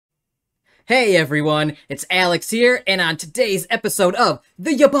Hey everyone, it's Alex here, and on today's episode of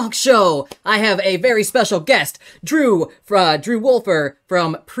the YaBonks Show, I have a very special guest, Drew Wolfer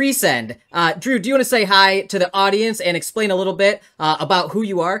from Presend. Drew, do you want to say hi to the audience and explain a little bit about who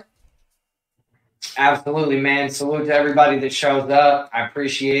you are? Absolutely, man. Salute to everybody that shows up. I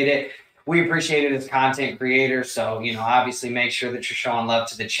appreciate it. We appreciate it as content creators. So, obviously make sure that you're showing love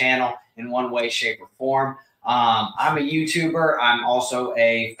to the channel in one way, shape, or form. I'm a YouTuber. I'm also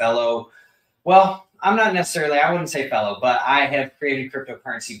a fellow, well, I'm not necessarily, I wouldn't say fellow, but I have created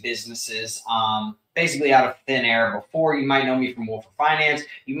cryptocurrency businesses basically out of thin air before. You might know me from Wolf of Finance.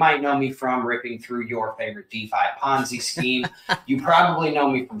 You might know me from ripping through your favorite DeFi Ponzi scheme. You probably know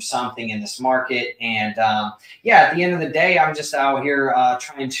me from something in this market. And yeah, at the end of the day, I'm just out here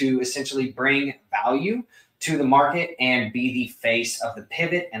trying to essentially bring value to the market and be the face of the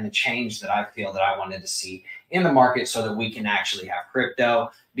pivot and the change that I feel that I wanted to see in the market so that we can actually have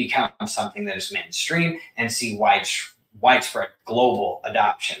crypto become something that is mainstream and see widespread global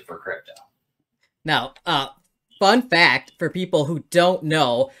adoption for crypto. Now, fun fact for people who don't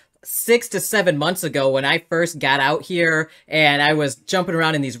know, 6 to 7 months ago when I first got out here and I was jumping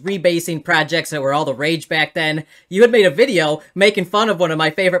around in these rebasing projects that were all the rage back then, you had made a video making fun of one of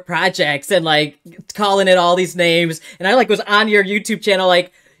my favorite projects and like calling it all these names. And I was on your YouTube channel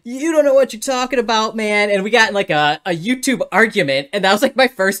like, you don't know what you're talking about, man. And we got in like a YouTube argument, and that was like my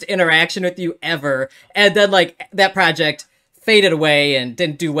first interaction with you ever. And then like that project faded away and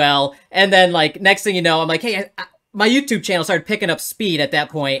didn't do well. And then like next thing you know, I'm like, hey, my YouTube channel started picking up speed at that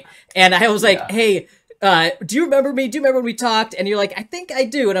point. And I was like, hey, do you remember me? Do you remember when we talked? And you're like, I think I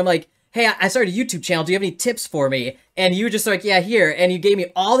do. And I'm like, hey, I started a YouTube channel. Do you have any tips for me? And you were just like, yeah, here. And you gave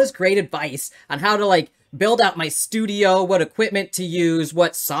me all this great advice on how to like build out my studio, what equipment to use,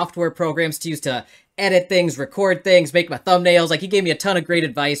 what software programs to use to edit things, record things, make my thumbnails. Like, he gave me a ton of great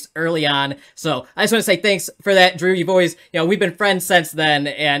advice early on. So I just want to say thanks for that, Drew. You've always, we've been friends since then.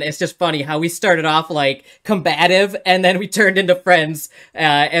 And it's just funny how we started off like combative and then we turned into friends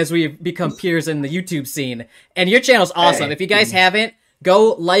as we've become peers in the YouTube scene. And your channel's awesome. Hey. If you guys haven't,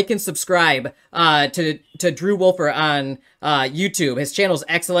 go like and subscribe to Drew Wolfer on YouTube. His channel's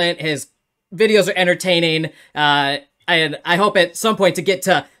excellent. His videos are entertaining. And I hope at some point to get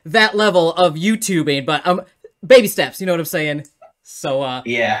to that level of YouTubing, but baby steps, you know what I'm saying? So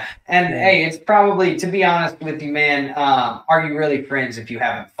yeah. And hey, it's probably, to be honest with you, man, are you really friends if you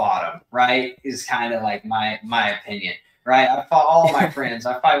haven't fought them, right? Is kind of like my opinion, right? I fought all of my friends.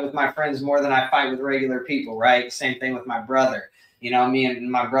 I fight with my friends more than I fight with regular people, right? Same thing with my brother. Me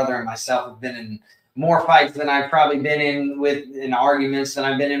and my brother and myself have been in more fights than I've probably been in arguments than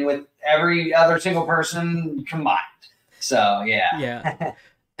I've been in with every other single person combined. So yeah.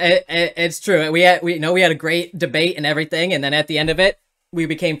 It's true. We had a great debate and everything, and then at the end of it, we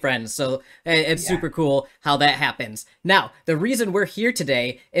became friends. So it's super cool how that happens. Now, the reason we're here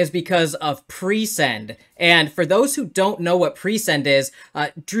today is because of Presend. And for those who don't know what Presend is,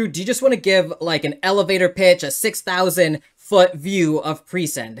 Drew, do you just want to give like an elevator pitch, a 6,000-foot view of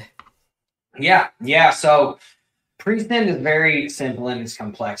Presend? Yeah. So Presend is very simple in its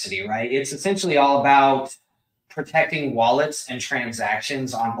complexity, right? It's essentially all about protecting wallets and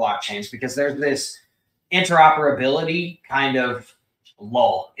transactions on blockchains because there's this interoperability kind of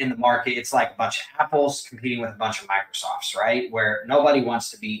lull in the market. It's like a bunch of Apples competing with a bunch of Microsofts, right? Where nobody wants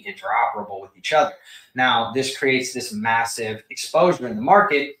to be interoperable with each other. Now, this creates this massive exposure in the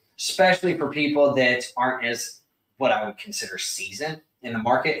market, especially for people that aren't as what I would consider seasoned in the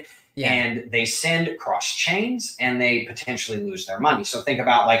market. Yeah. And they send cross chains and they potentially lose their money. So think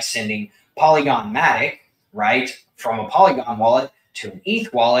about like sending Polygon Matic, right, from a Polygon wallet to an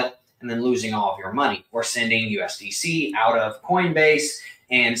ETH wallet and then losing all of your money, or sending USDC out of Coinbase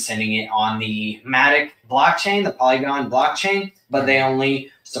and sending it on the Matic blockchain, the Polygon blockchain, but they only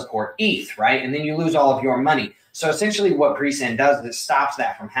support ETH, right? And then you lose all of your money. So essentially what Presend does is it stops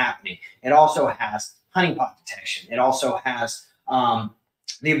that from happening. It also has honeypot detection. It also has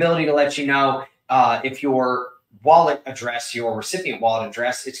the ability to let you know if your wallet address, your recipient wallet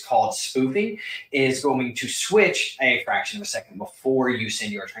address, it's called spoofing, is going to switch a fraction of a second before you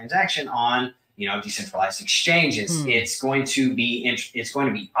send your transaction on, decentralized exchanges. It's going to be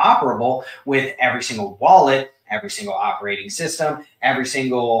operable with every single wallet, every single operating system, every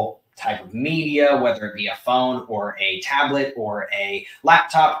single type of media, whether it be a phone or a tablet or a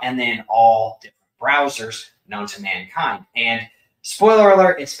laptop, and then all different browsers known to mankind. And spoiler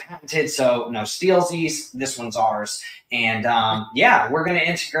alert, it's patented, so no stealsies. This one's ours. And yeah, we're going to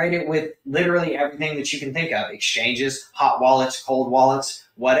integrate it with literally everything that you can think of: exchanges, hot wallets, cold wallets,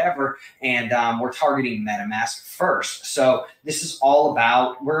 whatever. And we're targeting MetaMask first. So this is all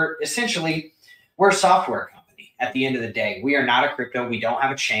about, we're a software company. At the end of the day, we are not a crypto. We don't have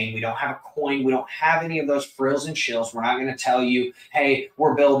a chain. We don't have a coin. We don't have any of those frills and chills. We're not going to tell you, hey,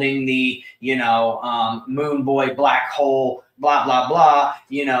 we're building the, moon boy black hole, blah, blah, blah.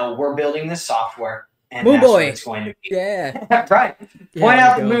 We're building this software. And Moon that's boy. what it's going to be. Yeah. Right. Yeah, Point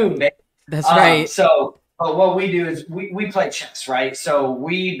out the moon, baby. That's right. But what we do is we play chess, right? So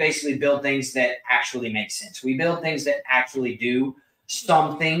we basically build things that actually make sense. We build things that actually do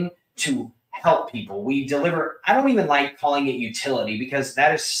something to help people. We deliver, I don't even like calling it utility because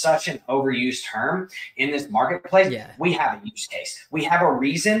that is such an overused term in this marketplace. Yeah. We have a use case. We have a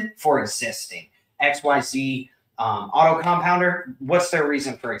reason for existing. XYZ auto compounder, what's their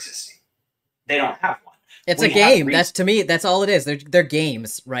reason for existing? They don't have one. It's a game. That's, to me, that's all it is. They're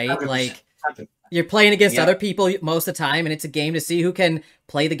games, right? 100%, like 100%. You're playing against other people most of the time, and it's a game to see who can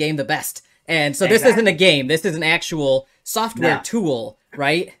play the game the best. And so this isn't a game. This is an actual software tool,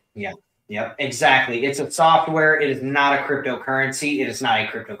 right? Yeah. Yep, exactly. It's a software. It is not a cryptocurrency. It is not a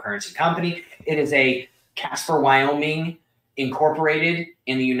cryptocurrency company. It is a Casper, Wyoming incorporated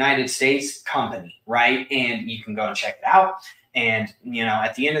in the United States company, right? And you can go and check it out. And,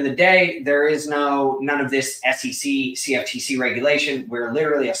 at the end of the day, there is none of this SEC, CFTC regulation. We're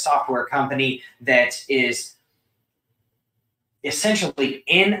literally a software company that is essentially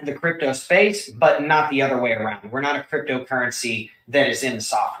in the crypto space, but not the other way around. We're not a cryptocurrency that is in the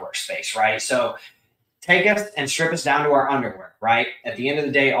software space, right? So take us and strip us down to our underwear, right? At the end of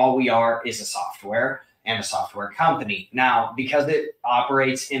the day, all we are is a software and a software company. Now, because it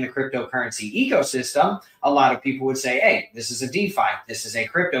operates in the cryptocurrency ecosystem, a lot of people would say, hey, this is a DeFi, this is a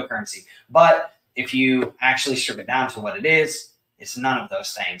cryptocurrency. But if you actually strip it down to what it is, it's none of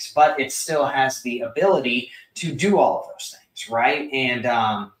those things, but it still has the ability to do all of those things. Right.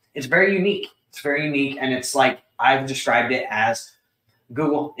 And it's very unique. It's very unique. And it's like I've described it as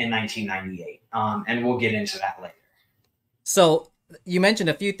Google in 1998. And we'll get into that later. So you mentioned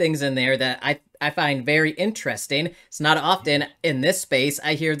a few things in there that I find very interesting. It's not often in this space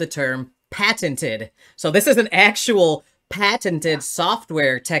I hear the term patented. So this is an actual patented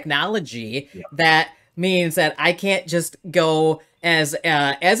software technology that means that I can't just go as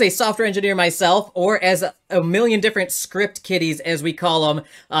a software engineer myself, or as a million different script kiddies, as we call them,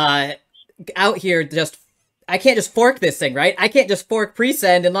 out here. I can't just fork this thing, right? I can't just fork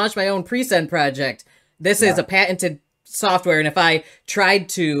Presend and launch my own Presend project. This is a patented software, and if I tried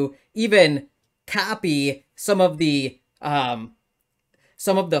to even copy some of the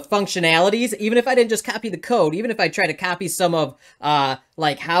functionalities, even if I didn't just copy the code, even if I tried to copy some of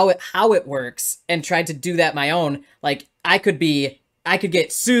like how it works and tried to do that my own, like I could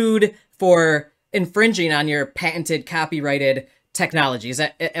get sued for infringing on your patented copyrighted technology.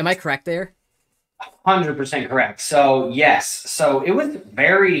 Am I correct there? 100% correct. So yes. So it was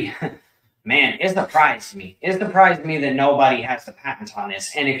very, man, it surprised me. It surprised me that nobody has the patent on this.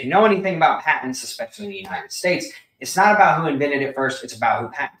 And if you know anything about patents, especially in the United States, it's not about who invented it first. It's about who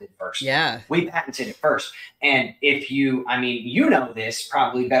patented it first. Yeah. We patented it first. And if you know this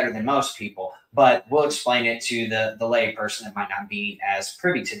probably better than most people, but we'll explain it to the lay person that might not be as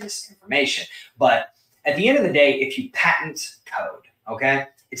privy to this information. But at the end of the day, if you patent code, okay,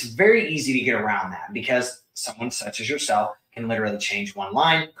 it's very easy to get around that because someone such as yourself can literally change one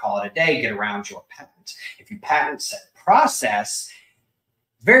line, call it a day, get around your patent. If you patent said process,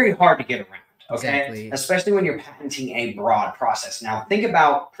 very hard to get around. Okay, exactly. Especially when you're patenting a broad process. Now, think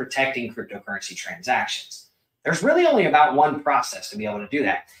about protecting cryptocurrency transactions. There's really only about one process to be able to do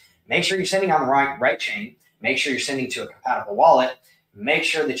that. Make sure you're sending on the right chain. Make sure you're sending to a compatible wallet. Make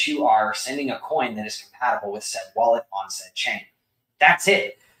sure that you are sending a coin that is compatible with said wallet on said chain. That's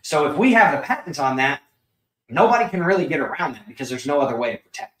it. So if we have the patent on that, nobody can really get around that because there's no other way to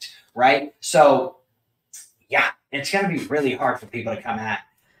protect, right? So, yeah, it's going to be really hard for people to come at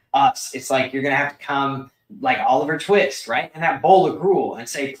us. It's like you're going to have to come like Oliver Twist, right? And that bowl of gruel and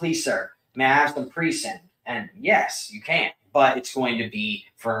say, please, sir, may I have some Presend? And yes, you can, but it's going to be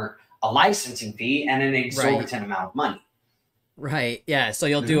for a licensing fee and an exorbitant amount of money. Right. Yeah. So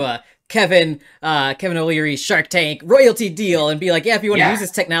you'll do a Kevin O'Leary Shark Tank royalty deal and be like, yeah, if you want to use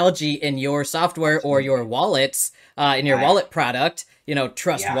this technology in your software or your wallets, in your wallet product,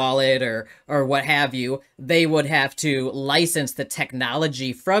 Trust Wallet or what have you, they would have to license the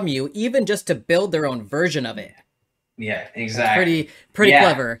technology from you, even just to build their own version of it. Yeah, exactly. Pretty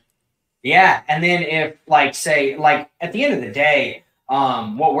clever. Yeah. And then if like, say, like at the end of the day,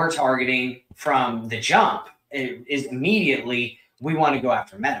 what we're targeting from the jump is immediately we want to go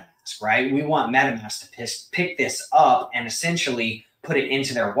after MetaMask, right? We want MetaMask to pick this up and essentially put it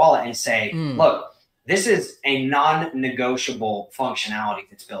into their wallet and say, look, this is a non-negotiable functionality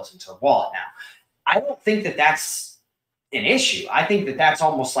that's built into the wallet now. I don't think that that's an issue. I think that that's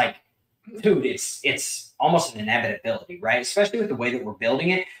almost like, dude, it's almost an inevitability, right? Especially with the way that we're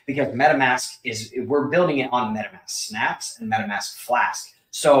building it, because MetaMask we're building it on MetaMask Snaps and MetaMask Flask.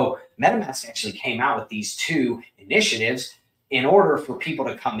 So MetaMask actually came out with these two initiatives in order for people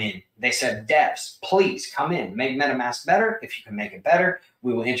to come in. They said, devs, please come in, make MetaMask better. If you can make it better,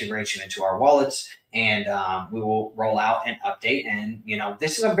 we will integrate you into our wallets, and we will roll out an update. And, you know,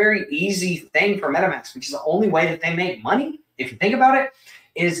 this is a very easy thing for MetaMask, because the only way that they make money, if you think about it,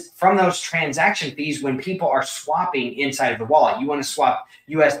 is from those transaction fees when people are swapping inside of the wallet. You want to swap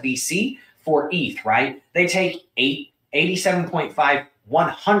USDC for ETH, right? They take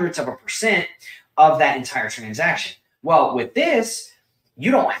 87.5% of that entire transaction. Well, with this, you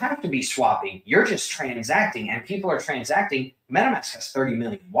don't have to be swapping. You're just transacting, and people are transacting. MetaMask has 30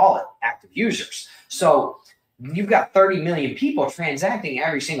 million wallet active users. So you've got 30 million people transacting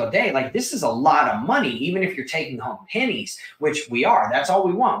every single day. Like, this is a lot of money, even if you're taking home pennies, which we are. That's all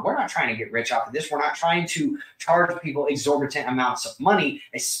we want. We're not trying to get rich off of this. We're not trying to charge people exorbitant amounts of money,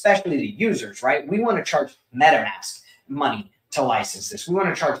 especially the users, right? We want to charge MetaMask money to license this. We want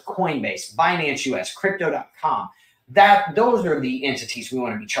to charge Coinbase, Binance US, Crypto.com. Those are the entities we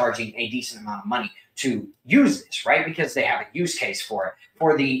want to be charging a decent amount of money to use this, right? Because they have a use case for it.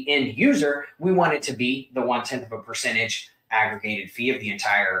 For the end user, we want it to be the 0.1% aggregated fee of the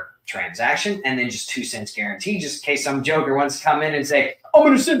entire transaction, and then just 2 cents guarantee, just in case some joker wants to come in and say, I'm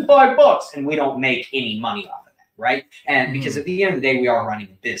going to send $5, and we don't make any money off of that, right? And because at the end of the day, we are running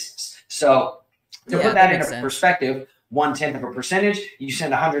a business. So to put that into perspective, 0.1%, you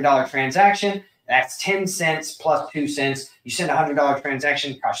send a $100 transaction, that's 10 cents plus 2 cents. You send a $100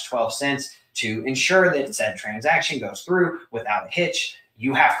 transaction, costs 12 cents to ensure that said transaction goes through without a hitch.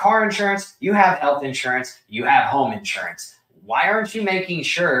 You have car insurance, you have health insurance, you have home insurance. Why aren't you making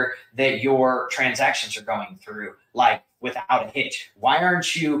sure that your transactions are going through like without a hitch? Why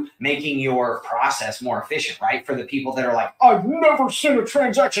aren't you making your process more efficient, right? For the people that are like, I've never sent a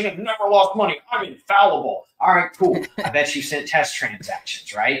transaction and never lost money. I'm infallible. All right, cool. I bet you sent test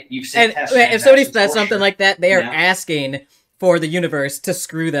transactions, right? You've sent test transactions. If somebody says something like that, they are asking for the universe to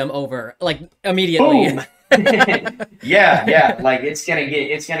screw them over, like immediately. Boom. yeah. Like it's gonna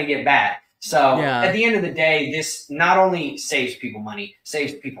get bad. So at the end of the day, this not only saves people money,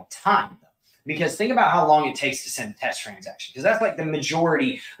 saves people time. Because think about how long it takes to send a test transaction. Because that's like the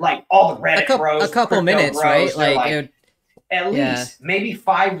majority, like all the Reddit bros, a couple minutes, bros, right? Like at least maybe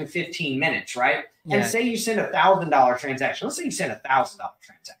 5 to 15 minutes, right? And say you send $1,000 transaction. Let's say you send $1,000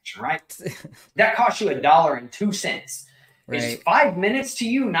 transaction, right? That costs you $1.02. Right. Is 5 minutes to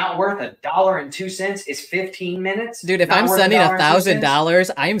you not worth $1.02? Is 15 minutes? Dude, if I'm sending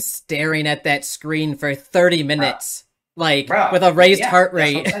 $1,000, I'm staring at that screen for 30 minutes. Like, with a raised heart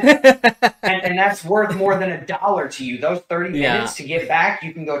rate. and that's worth more than $1 to you. Those 30 minutes to get back,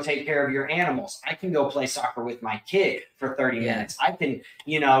 you can go take care of your animals. I can go play soccer with my kid for 30 minutes. I can,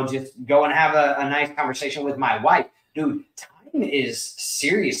 just go and have a nice conversation with my wife. Dude, time is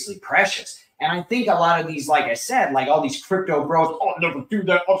seriously precious. And I think a lot of these, like I said, like all these crypto bros, I'll never do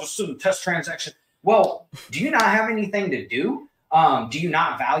that. I'll just send a test transaction. Well, do you not have anything to do? Do you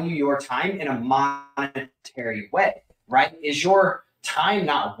not value your time in a monetary way? Right? Is your time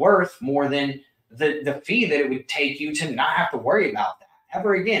not worth more than the fee that it would take you to not have to worry about that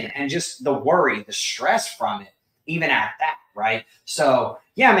ever again? And just the worry, the stress from it, even at that, right? So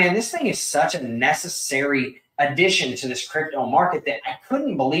yeah, man, this thing is such a necessary addition to this crypto market that I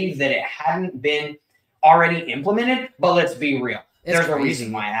couldn't believe that it hadn't been already implemented. But let's be real. There's a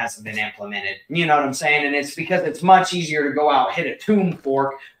reason why it hasn't been implemented. You know what I'm saying? And it's because it's much easier to go out, hit a tomb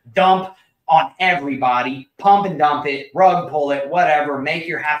fork, dump on everybody, pump and dump it, rug pull it, whatever, make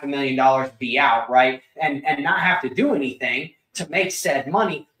your $500,000 be out, right? And not have to do anything to make said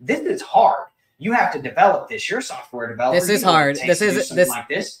money. This is hard. You have to develop this. You're a software developer. This is hard. This is like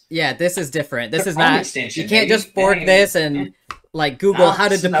this. Yeah, this is different. This is not. You can't just fork this and like Google how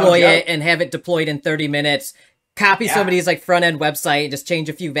to deploy it and have it deployed in 30 minutes. Copy somebody's like front end website and just change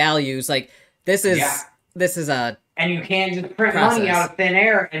a few values. Like this is a. And you can't just print money out of thin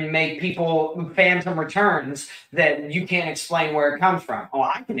air and make people phantom returns that you can't explain where it comes from. Oh,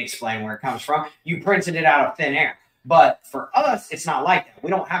 I can explain where it comes from. You printed it out of thin air. But for us, it's not like that.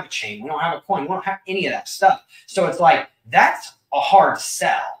 We don't have a chain. We don't have a coin. We don't have any of that stuff. So it's like, that's a hard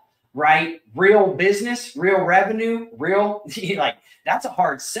sell. right? Real business, real revenue, real, like, that's a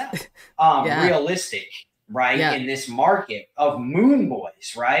hard sell. Realistic, right? In this market of moon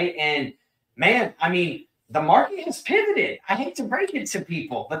boys, right? And man, I mean, the market has pivoted. I hate to break it to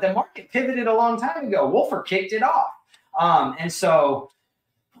people, but the market pivoted a long time ago. Wolfer kicked it off. And so,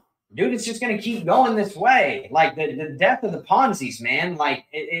 dude, it's just going to keep going this way. Like the death of the Ponzi's, man, like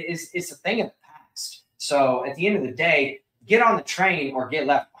it's a thing of the past. So at the end of the day, get on the train or get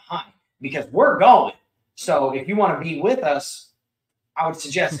left behind, because we're going. So if you want to be with us, I would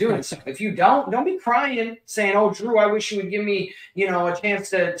suggest doing so. If you don't be crying saying, "Oh, Drew, I wish you would give me, a chance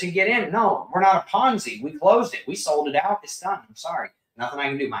to get in." No, we're not a Ponzi. We closed it. We sold it out. It's done. I'm sorry. Nothing I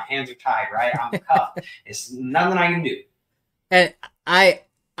can do. My hands are tied, right? I'm cuffed. It's nothing I can do. And I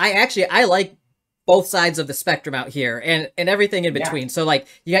like both sides of the spectrum out here and everything in between. So like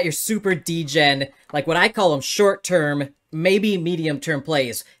you got your super degen, like what I call them short-term, maybe medium-term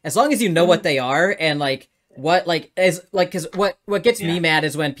plays. As long as you know what they are and like what because what gets me mad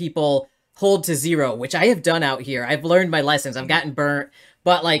is when people hold to zero, which I have done out here. I've learned my lessons. I've gotten burnt.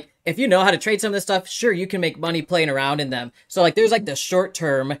 But like if you know how to trade some of this stuff, sure, you can make money playing around in them. So like there's like the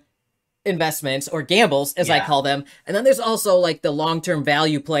short-term investments or gambles, as I call them. And then there's also like the long-term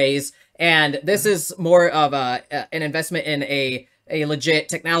value plays. And this is more of an investment in a legit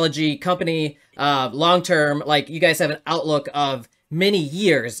technology company, long-term. Like you guys have an outlook of many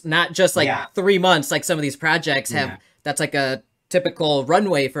years, not just like 3 months, like some of these projects have. That's like a typical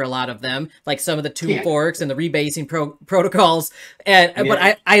runway for a lot of them, like some of the tomb forks and the rebasing protocols. And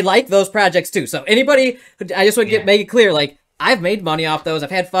but I like those projects too. So anybody, I just want to make it clear, like I've made money off those.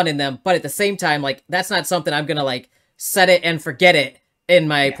 I've had fun in them, but at the same time, like that's not something I'm gonna like set it and forget it in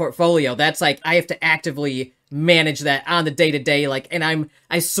my portfolio. That's like I have to actively manage that on the day-to-day, like, and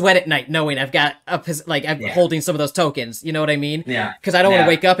I sweat at night knowing I've got I'm holding some of those tokens, you know what I mean? Because I don't want to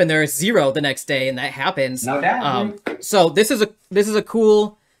wake up and there's zero the next day, and that happens. No doubt. So this is a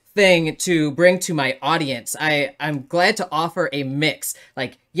cool thing to bring to my audience. I'm glad to offer a mix.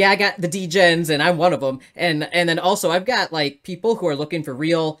 Like, I got the degens and I'm one of them, and then also I've got like people who are looking for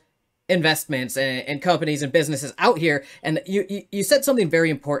real investments and companies and businesses out here. And you said something very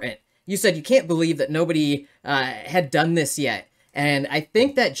important. You said you can't believe that nobody had done this yet. And I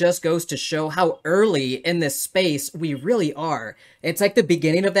think that just goes to show how early in this space we really are. It's like the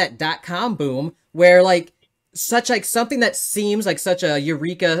beginning of that .com boom where like something that seems like such a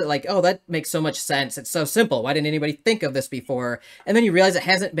eureka, like, oh, that makes so much sense. It's so simple. Why didn't anybody think of this before? And then you realize it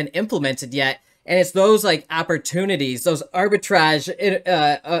hasn't been implemented yet. And it's those like opportunities, those arbitrage,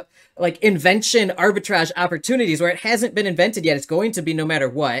 like invention arbitrage opportunities where it hasn't been invented yet. It's going to be no matter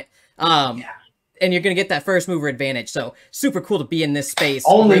what. And you're going to get that first mover advantage. So super cool to be in this space.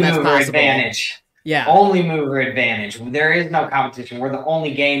 Only mover advantage. Yeah. Only mover advantage. There is no competition. We're the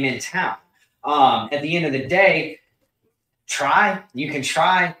only game in town. At the end of the day, you can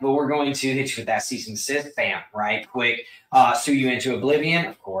try, but we're going to hit you with that cease and desist, bam, right? Quick, sue you into oblivion,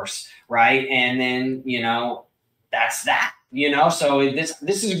 of course, right? And then, that's that, so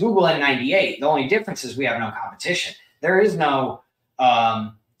this is Google in 98. The only difference is we have no competition. There is no,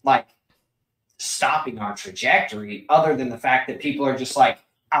 like stopping our trajectory other than the fact that people are just like,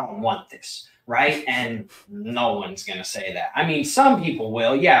 I don't want this, right? And no one's going to say that. I mean, some people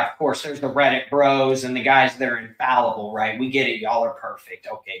will. Yeah, of course, there's the Reddit bros and the guys that are infallible, right? We get it. Y'all are perfect.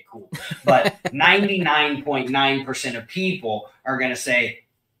 Okay, cool. But 99.9% of people are going to say,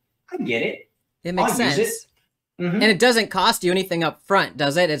 I get it. It makes sense. And it doesn't cost you anything up front,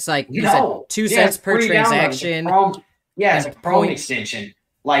 does it? It's like you said, 2 cents per transaction. It's a Chrome extension.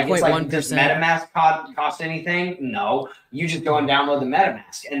 Like, it's like, does MetaMask cost anything? No. You just go and download the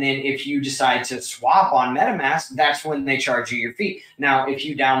MetaMask. And then if you decide to swap on MetaMask, that's when they charge you your fee. Now, if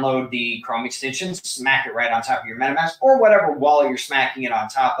you download the Chrome extension, smack it right on top of your MetaMask or whatever wallet you're smacking it on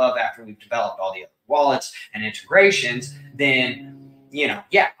top of after we've developed all the other wallets and integrations, then,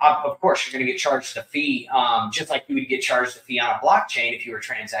 of course, you're going to get charged the fee, just like you would get charged the fee on a blockchain if you were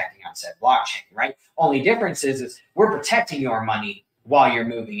transacting on said blockchain, right? Only difference is we're protecting your money while you're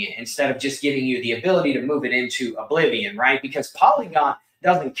moving it instead of just giving you the ability to move it into oblivion, right? Because Polygon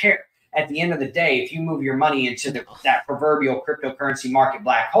doesn't care. At the end of the day, if you move your money into that proverbial cryptocurrency market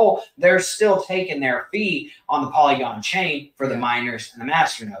black hole, they're still taking their fee on the Polygon chain for the miners and the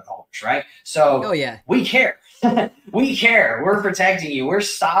masternode holders, right? So we care. We care. We're protecting you. We're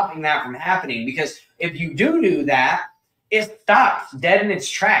stopping that from happening, because if you do that, it stops dead in its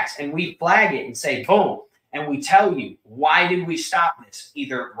tracks, and we flag it and say, boom. And we tell you, why did we stop this?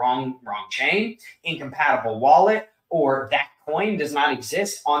 Either wrong chain, incompatible wallet, or that coin does not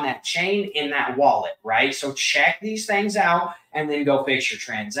exist on that chain in that wallet, right? So check these things out and then go fix your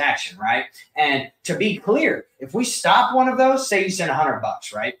transaction, right? And to be clear, if we stop one of those, say you send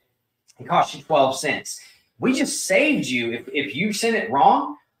 $100, right? It costs you 12 cents. We just saved you. If you sent it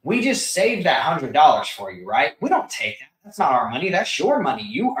wrong, we just saved that $100 for you, right? We don't take that. That's not our money. That's your money.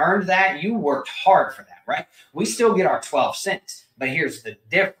 You earned that. You worked hard for that, right? We still get our 12 cents. But here's the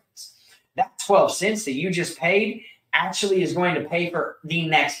difference. That 12 cents that you just paid actually is going to pay for the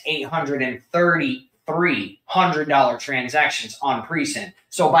next 833 $100 transactions on Presend.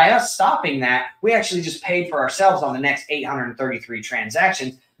 So by us stopping that, we actually just paid for ourselves on the next 833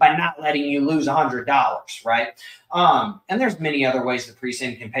 transactions by not letting you lose $100, right? And there's many other ways that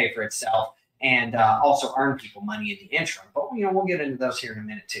Presend can pay for itself and also earn people money in the interim. But you know, we'll get into those here in a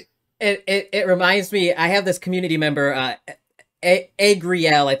minute too. It reminds me, I have this community member,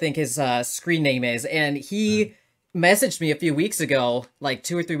 Agriel, I think his screen name is, and he messaged me a few weeks ago, like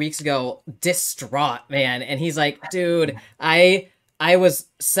 2 or 3 weeks ago, distraught, man. And he's like, dude, I was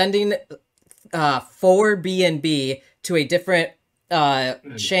sending 4 BNB to a different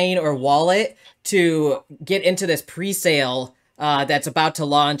chain or wallet to get into this pre-sale that's about to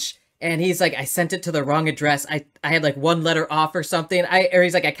launch. And he's like, I sent it to the wrong address. I had like 1 letter off or something. Or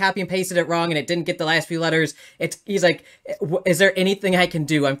he's like, I copy and pasted it wrong and it didn't get the last few letters. He's like, is there anything I can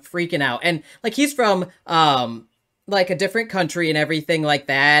do? I'm freaking out. And like, he's from like a different country and everything like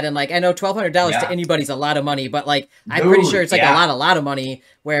that. And like, I know $1,200 to anybody's a lot of money, but like, I'm pretty sure it's like a lot of money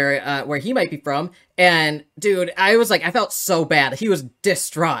where he might be from. And dude, I was like, I felt so bad. He was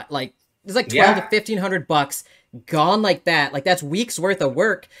distraught. Like, it's like 12 to $1,500 gone like that. Like, that's weeks worth of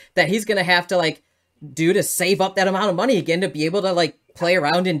work that he's gonna have to like do to save up that amount of money again to be able to like play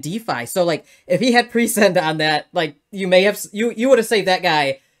around in DeFi. So like, if he had Presend on that, like, you may have you would have saved that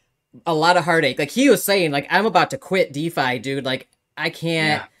guy a lot of heartache. Like, he was saying, like, I'm about to quit DeFi, dude. Like, I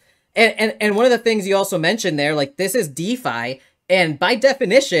can't. And one of the things you also mentioned there, like, this is DeFi, and by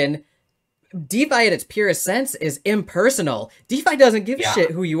definition, DeFi at its purest sense is impersonal. DeFi doesn't give a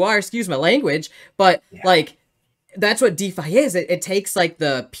shit who you are, excuse my language, but like, that's what DeFi is. It takes like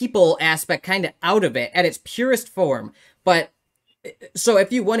the people aspect kind of out of it at its purest form. But so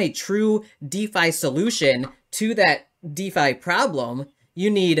if you want a true DeFi solution to that DeFi problem, you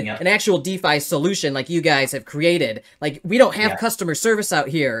need an actual DeFi solution like you guys have created. Like, we don't have customer service out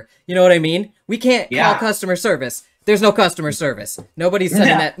here. You know what I mean? We can't call customer service. There's no customer service. Nobody's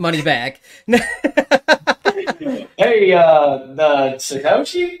sending that money back. Hey, the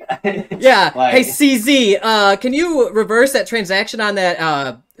Satoshi? Yeah. Like, hey, CZ, can you reverse that transaction on that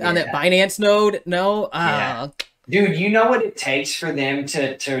that Binance node? No? Dude, you know what it takes for them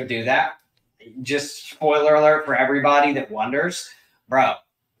to do that? Just spoiler alert for everybody that wonders. Bro,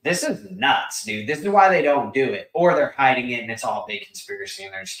 this is nuts, dude. This is why they don't do it. Or they're hiding it and it's all a big conspiracy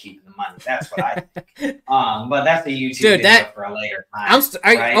and they're just keeping the money. That's what I think. But that's a YouTube video for a later time.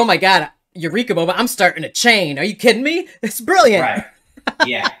 Right? Oh my God. Eureka moment. I'm starting a chain. Are you kidding me? It's brilliant. Right.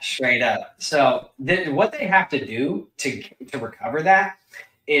 Yeah, straight up. So what they have to do to recover that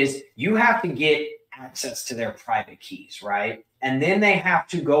is you have to get access to their private keys, right? And then they have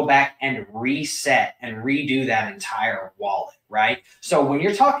to go back and reset and redo that entire wallet, right? So when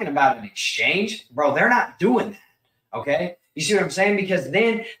you're talking about an exchange, bro, they're not doing that, okay? You see what I'm saying? Because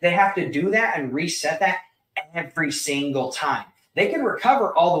then they have to do that and reset that every single time. They can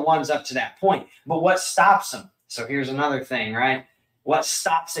recover all the ones up to that point, but what stops them? So here's another thing, right? What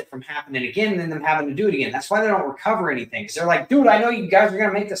stops it from happening again and then them having to do it again? That's why they don't recover anything. Because they're like, dude, I know you guys are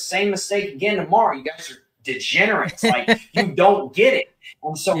going to make the same mistake again tomorrow. You guys are degenerates. Like, you don't get it.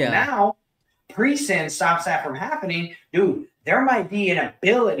 And so now Presend stops that from happening. Dude, there might be an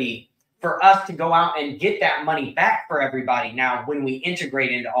ability for us to go out and get that money back for everybody now when we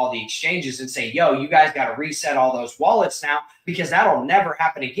integrate into all the exchanges and say, yo, you guys got to reset all those wallets now, because that'll never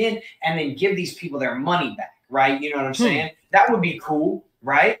happen again, and then give these people their money back, right? You know what I'm saying? That would be cool,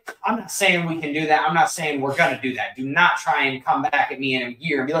 right? I'm not saying we can do that. I'm not saying we're going to do that. Do not try and come back at me in a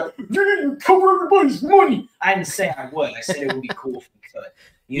year and be like, you didn't cover everybody's money. I didn't say I would. I said it would be cool if we could.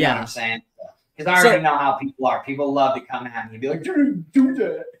 You know what I'm saying? Because I already know how people are. People love to come at me and be like, you didn't do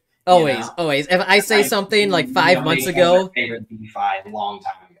that. Always. If I say something like 5 months ago, favorite DeFi a long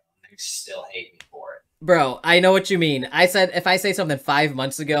time ago, they still hate me for it. Bro, I know what you mean. I said if I say something 5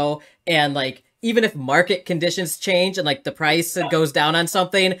 months ago, and like, even if market conditions change and like the price goes down on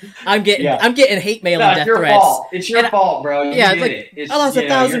something, I'm getting hate mail and death threats. It's your fault, bro. I lost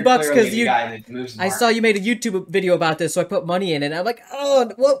 $1,000 because I saw you made a YouTube video about this, so I put money in it. I'm like,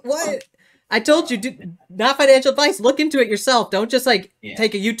 oh, what? I told you, not financial advice. Look into it yourself. Don't just like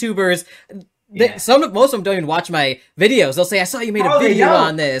take a YouTuber's most of them don't even watch my videos. They'll say, I saw you made a video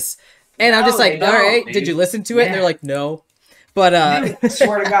on this. And I'm just like, all right, did you listen to it? And they're like, no. But dude, I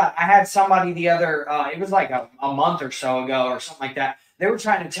swear to God, I had somebody the other, it was like a month or so ago or something like that. They were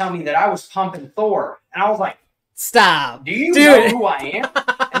trying to tell me that I was pumping Thor. And I was like, stop. Do you know who I am?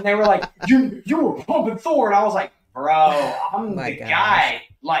 And they were like, you were pumping Thor. And I was like, bro, I'm the guy.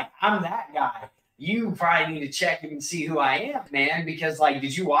 Like, I'm that guy. You probably need to check and see who I am, man. Because, like,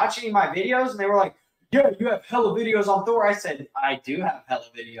 did you watch any of my videos? And they were like, yeah, you have hella videos on Thor. I said, I do have hella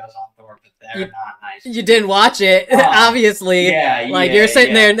videos on Thor, but they're not nice. You didn't watch it, obviously. Yeah, like you're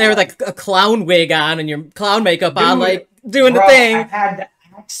sitting there with like a clown wig on and your clown makeup on, like doing the thing. I had the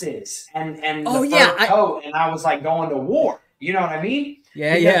axes and the fur coat, and I was like going to war. You know what I mean?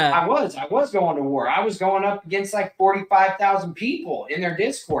 Yeah. I was going to war. I was going up against like 45,000 people in their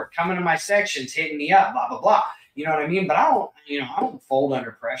Discord, coming to my sections, hitting me up, blah blah blah. You know what I mean? But I don't fold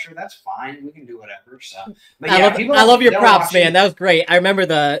under pressure. That's fine. We can do whatever. So, but yeah, I love your props, man. That was great. I remember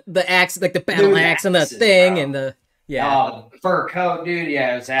the axe, like the battle axe and the thing, and the fur coat, dude.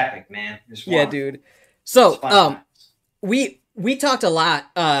 Yeah, it was epic, man. Dude. So, we talked a lot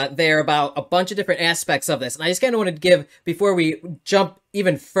there about a bunch of different aspects of this, and I just kind of wanted to give, before we jump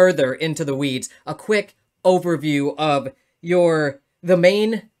even further into the weeds, a quick overview of the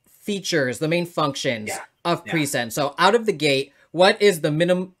main features, the main functions of Presend. So out of the gate, what is the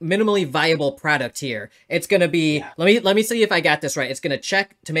minimally viable product here? It's going to be, let me see if I got this right. It's going to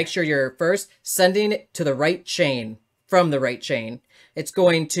check to make sure you're first sending it to the right chain from the right chain. It's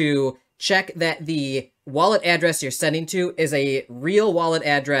going to check that the wallet address you're sending to is a real wallet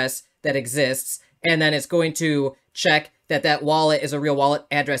address that exists. And then it's going to check that that wallet is a real wallet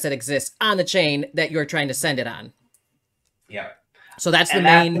address that exists on the chain that you're trying to send it on. Yeah. So that's the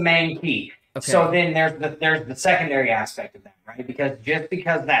main key. Okay. So then there's the secondary aspect of that, right? Because just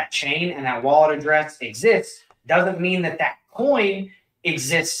because that chain and that wallet address exists doesn't mean that that coin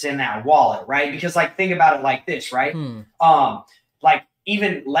exists in that wallet, right? Because like think about it like this, right? Like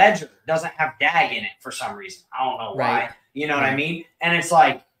even Ledger doesn't have DAG in it for some reason. I don't know why. You know what I mean? And it's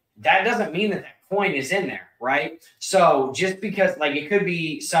like that doesn't mean that coin is in there, right? So just because like it could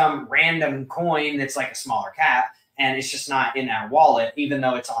be some random coin that's like a smaller cap and it's just not in that wallet, even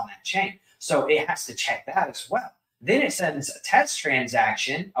though it's on that chain. So it has to check that as well. Then it sends a test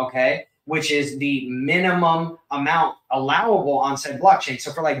transaction, okay, which is the minimum amount allowable on said blockchain.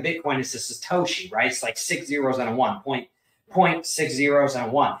 So for like Bitcoin, it's a Satoshi, right? It's like 6 zeros and a 1, 0.6 zeros and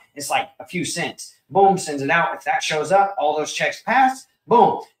a 1. It's like a few cents. Boom, sends it out. If that shows up, all those checks pass.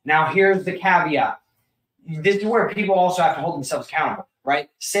 Boom. Now here's the caveat. This is where people also have to hold themselves accountable, right?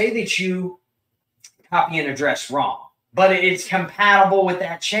 Say that you copy an address wrong, but it's compatible with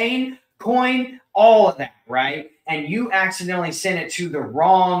that chain, coin, all of that, right? And you accidentally send it to the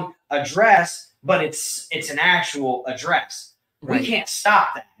wrong address, but it's an actual address. Right. We can't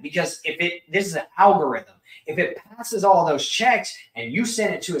stop that because this is an algorithm. If it passes all those checks and you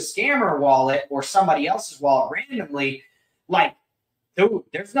send it to a scammer wallet or somebody else's wallet randomly, like, dude,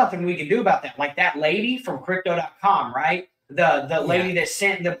 there's nothing we can do about that. Like that lady from crypto.com, right? The lady that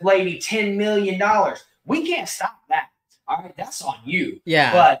sent the lady $10 million. We can't stop that. All right, that's on you.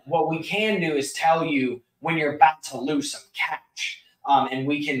 Yeah. But what we can do is tell you when you're about to lose some cash, and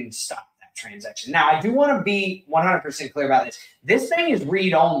we can stop that transaction. Now, I do want to be 100% clear about this. This thing is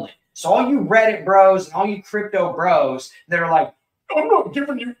read only. So all you Reddit bros and all you crypto bros that are like, I'm not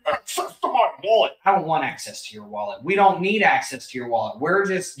giving you access to my wallet. I don't want access to your wallet. We don't need access to your wallet. We're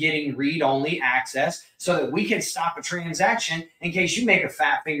just getting read-only access so that we can stop a transaction in case you make a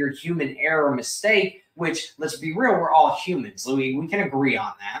fat-fingered human error mistake, which, let's be real, we're all humans, Louis. We can agree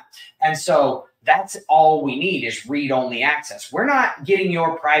on that. And so that's all we need is read-only access. We're not getting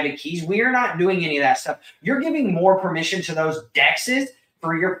your private keys. We are not doing any of that stuff. You're giving more permission to those DEXs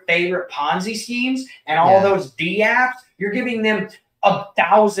for your favorite Ponzi schemes and all those D-apps. You're giving them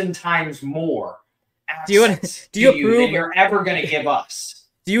 1,000 times more access do you approve than you're ever going to give us.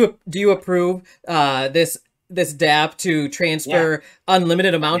 Do you approve this dApp to transfer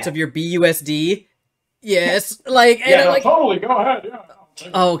unlimited amounts of your BUSD? Yes, like totally go ahead. Yeah.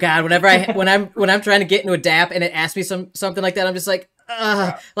 Oh God, when I'm trying to get into a dApp and it asks me something like that, I'm just like,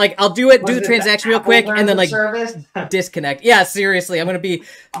 like I'll do the transaction real quick and then like disconnect. Yeah, seriously, I'm gonna be.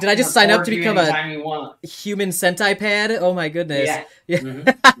 Did I just sign up to become a human centipad? Oh my goodness. Yeah.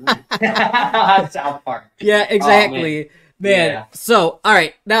 Mm-hmm. South Park. Yeah, exactly. Oh, man. Yeah. So, all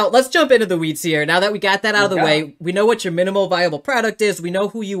right, now let's jump into the weeds here. Now that we got that out of the way, we know what your minimal viable product is. We know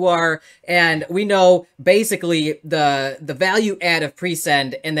who you are, and we know basically the value add of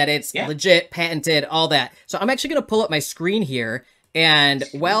Presend and that it's legit, patented, all that. So I'm actually gonna pull up my screen here. And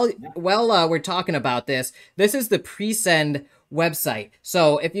we're talking about this. This is the Presend website.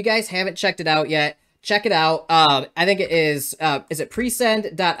 So if you guys haven't checked it out yet, check it out. I think it is it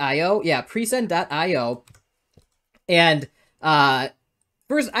presend.io? Yeah, presend.io. And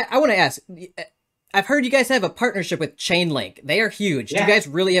first, I want to ask, I've heard you guys have a partnership with Chainlink. They are huge. Yeah. Do you guys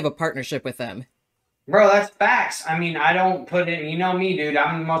really have a partnership with them? Bro, that's facts. I mean, I don't put it, you know me, dude.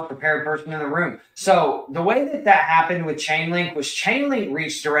 I'm the most prepared person in the room. So the way that happened with Chainlink was Chainlink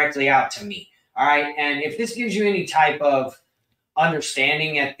reached directly out to me. All right. And if this gives you any type of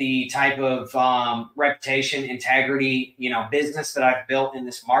understanding at the type of reputation, integrity, business that I've built in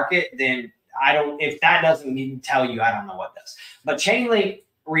this market, then if that doesn't tell you, I don't know what does. But Chainlink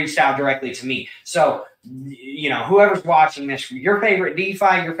reached out directly to me. So, whoever's watching this, your favorite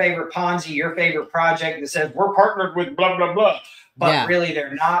DeFi, your favorite Ponzi, your favorite project that says we're partnered with blah, blah, blah. But really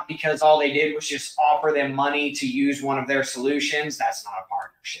they're not, because all they did was just offer them money to use one of their solutions. That's not a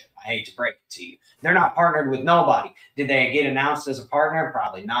partnership. I hate to break it to you. They're not partnered with nobody. Did they get announced as a partner?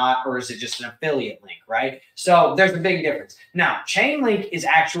 Probably not. Or is it just an affiliate link, right? So there's a big difference. Now, Chainlink is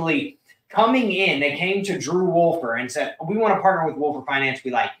actually coming in. They came to Drew Wolfer and said, we want to partner with Wolfer Finance.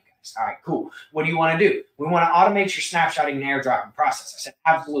 We like you guys. All right, cool. What do you want to do? We want to automate your snapshotting and airdropping process. I said,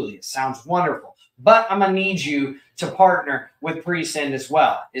 absolutely. It sounds wonderful. But I'm going to need you to partner with Presend as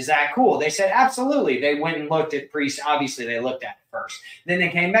well. Is that cool? They said, absolutely. They went and looked at Presend. Obviously, they looked at it first. Then they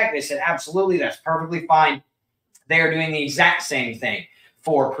came back. They said, absolutely. That's perfectly fine. They are doing the exact same thing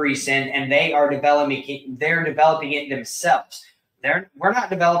for Presend, and they're developing it themselves. We're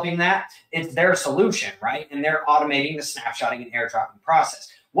not developing that. It's their solution, right? And they're automating the snapshotting and airdropping process.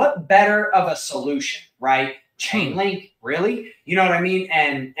 What better of a solution, right? Chainlink, really? You know what I mean?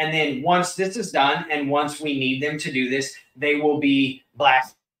 And then once this is done, and once we need them to do this, they will be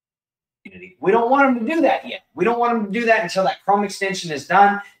blasted. We don't want them to do that yet. We don't want them to do that until that Chrome extension is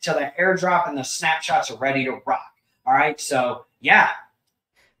done, until that airdrop and the snapshots are ready to rock. All right. So yeah.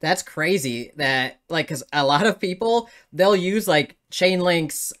 That's crazy that, like, because a lot of people, they'll use like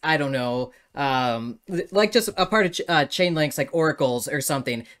Chainlink's, I don't know, like just a part of Chainlink's like oracles or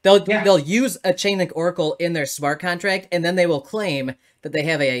something. They'll use a Chainlink oracle in their smart contract, and then they will claim that they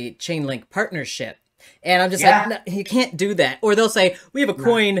have a Chainlink partnership. And I'm just like, no, you can't do that. Or they'll say, we have a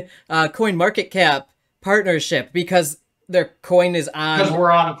coin market cap partnership because their coin is on. Because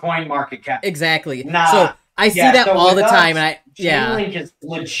we're on coin market cap. Exactly. So I see that all the time. And Chainlink is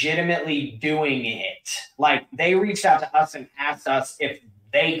legitimately doing it. Like, they reached out to us and asked us if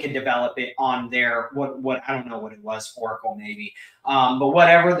they could develop it on their, what I don't know what it was, Oracle maybe. But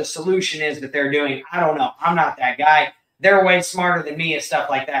whatever the solution is that they're doing, I don't know. I'm not that guy. They're way smarter than me at stuff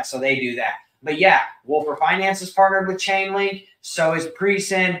like that, so they do that. But yeah, Wolfer Finance is partnered with Chainlink. So is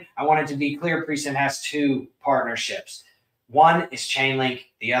Presend. I wanted to be clear, Presend has two partnerships. One is Chainlink.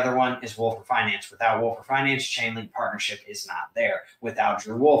 The other one is Wolfer Finance. Without Wolfer Finance, Chainlink partnership is not there. Without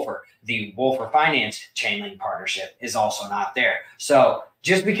Drew Wolfer, the Wolfer Finance Chainlink partnership is also not there. So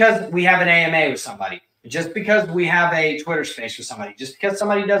just because we have an AMA with somebody, just because we have a Twitter space with somebody, just because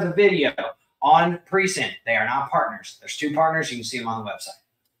somebody does a video on Presend, they are not partners. There's two partners. You can see them on the website.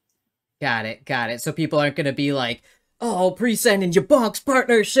 Got it. So people aren't going to be like, oh, Presend and YaBonks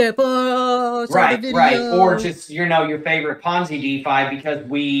partnership. Oh, right. Or just, your favorite Ponzi DeFi, because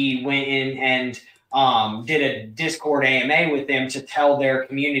we went in and did a Discord AMA with them to tell their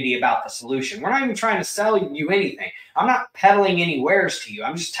community about the solution. We're not even trying to sell you anything. I'm not peddling any wares to you.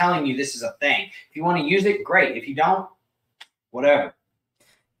 I'm just telling you this is a thing. If you want to use it, great. If you don't, whatever.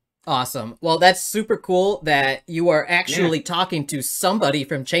 Awesome. Well, that's super cool that you are actually talking to somebody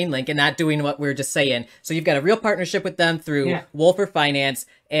from Chainlink and not doing what we're just saying. So you've got a real partnership with them through Wolfer Finance,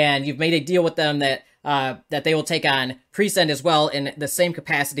 and you've made a deal with them that that they will take on Presend as well in the same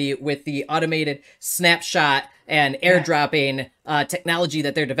capacity with the automated snapshot and airdropping technology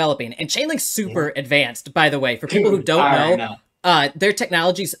that they're developing. And Chainlink's super advanced, by the way, for people who don't know. Their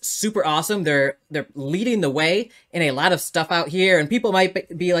technology's super awesome. They're leading the way in a lot of stuff out here, and people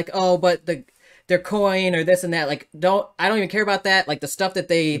might be like, "Oh, but their coin or this and that." Like, I don't even care about that. Like the stuff that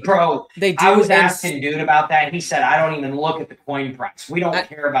they do. I was asking dude about that. He said, "I don't even look at the coin price. We don't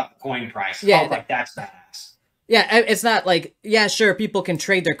care about the coin price." Yeah, I was like, that's badass. Yeah, it's not like, yeah, sure, people can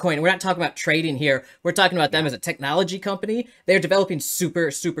trade their coin. We're not talking about trading here. We're talking about them as a technology company. They're developing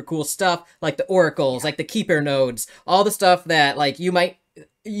super, super cool stuff, like the oracles, like the keeper nodes, all the stuff that, like, you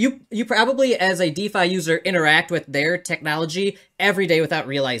probably, as a DeFi user, interact with their technology every day without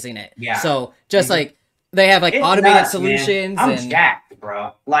realizing it. Yeah. So, just like, they have, like, automated solutions. Man. I'm jacked,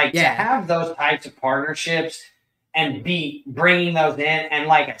 bro. Like, to have those types of partnerships and be bringing those in, and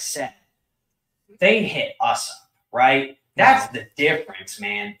like I said, they hit us up, right? That's the difference,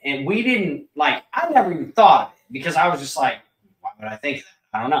 man. And we didn't like, I never even thought of it because I was just like, why would I think of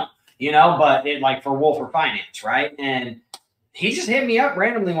that? I don't know, you know, but it like for Wolfer Finance, right? And he just hit me up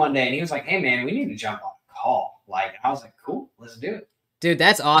randomly one day and he was like, hey man, we need to jump on a call. Like, I was like, cool, let's do it. Dude,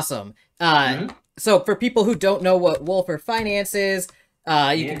 that's awesome. So for people who don't know what Wolfer Finance is,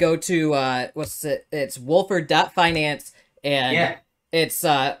 you can go to, it's wolfer.finance, and it's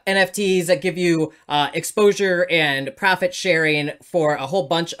NFTs that give you exposure and profit sharing for a whole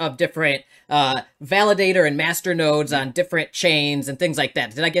bunch of different validator and master nodes on different chains and things like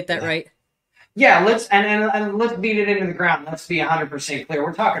that. Did I get that right? Yeah, let's and let's beat it into the ground. Let's be 100% clear.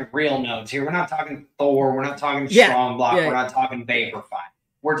 We're talking real nodes here. We're not talking Thor. We're not talking Strong Block. We're not talking Vaporfy.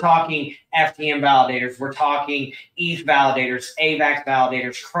 We're talking FTM validators. We're talking ETH validators, AVAX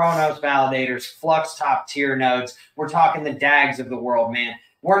validators, Chronos validators, Flux top tier nodes. We're talking the DAGs of the world, man.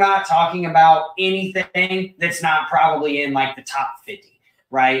 We're not talking about anything that's not probably in like the top 50,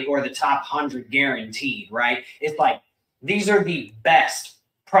 right? Or the top 100 guaranteed, right? It's like these are the best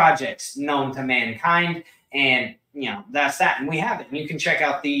projects known to mankind, and you know that's that. And we have it. And you can check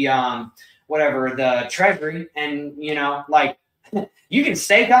out the the treasury, and you know, like you can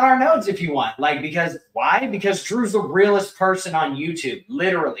stake on our nodes if you want. Like, because why? Because Drew's the realest person on YouTube.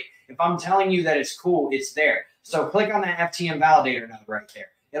 Literally, if I'm telling you that it's cool, it's there. So click on that FTM validator node right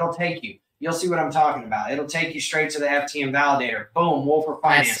there. It'll take you. You'll see what I'm talking about. It'll take you straight to the FTM validator. Boom, Wolfer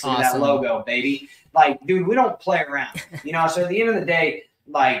Finance. Look at that logo, baby. Like, dude, we don't play around. You know, so at the end of the day,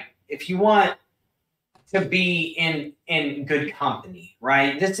 like, if you want to be in good company,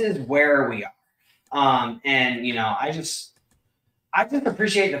 right? This is where we are. And you know, I just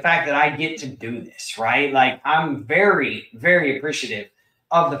appreciate the fact that I get to do this, right? Like, I'm very, very appreciative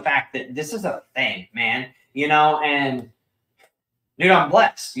of the fact that this is a thing, man. You know, and dude, I'm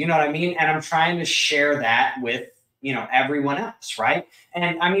blessed. You know what I mean? And I'm trying to share that with, you know, everyone else, right?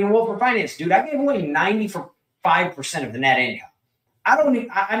 And I mean, Wolfer Finance, dude, I gave away 95% of the net income. I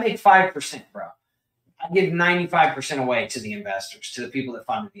make 5%, bro. I give 95% away to the investors, to the people that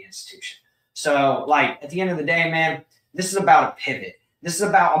funded the institution. So, like, at the end of the day, man, this is about a pivot. This is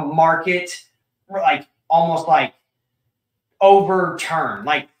about a market, like, almost like overturn,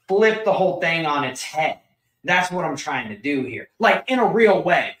 like flip the whole thing on its head. That's what I'm trying to do here. Like, in a real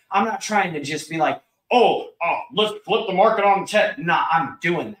way. I'm not trying to just be like, oh, let's flip the market on its head. Nah, I'm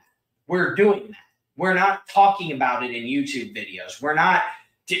doing that. We're doing that. We're not talking about it in YouTube videos. We're not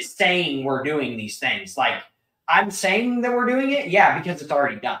just saying we're doing these things. Like, I'm saying that we're doing it, yeah, because it's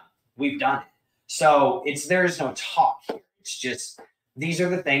already done. We've done it. So there's no talk here. It's just these are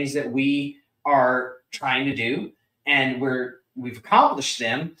the things that we are trying to do, and we've accomplished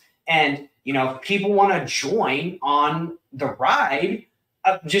them. And you know, if people want to join on the ride,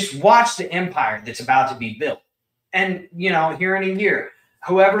 just watch the empire that's about to be built. And you know, here in a year,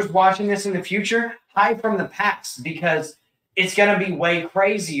 whoever's watching this in the future, hide from the past, because it's going to be way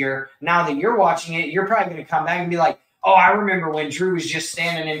crazier. Now that you're watching it, you're probably going to come back and be like, oh, I remember when Drew was just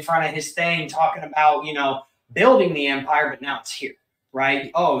standing in front of his thing talking about, you know, building the empire, but now it's here,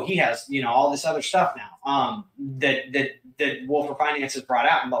 right? Oh, he has, you know, all this other stuff now that Wolfer Finance has brought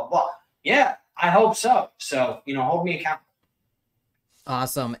out and blah, blah, blah. Yeah, I hope so. So, you know, hold me accountable.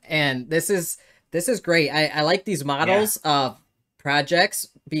 Awesome. And this is great. I like these models of projects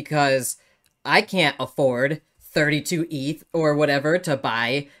because I can't afford 32 ETH or whatever to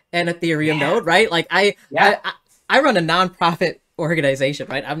buy an Ethereum node, right? Like I run a nonprofit organization,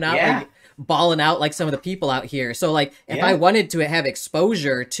 right? I'm not like balling out like some of the people out here. So like if I wanted to have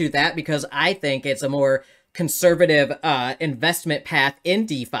exposure to that, because I think it's a more conservative investment path in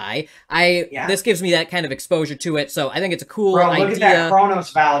DeFi, this gives me that kind of exposure to it. So I think it's a cool idea. Look at that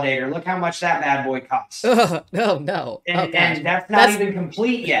Chronos validator. Look how much that bad boy costs. No. And that's not even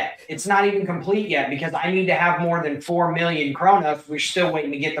complete yet. It's not even complete yet, because I need to have more than 4 million Chronos. We're still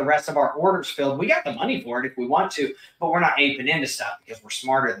waiting to get the rest of our orders filled. We got the money for it if we want to, but we're not aping into stuff because we're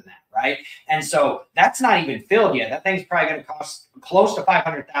smarter than that, right? And so that's not even filled yet. That thing's probably going to cost close to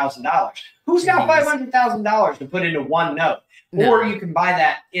 $500,000. Who's got $500,000 to put into one node? No. Or you can buy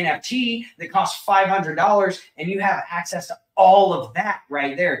that NFT that costs $500 and you have access to all of that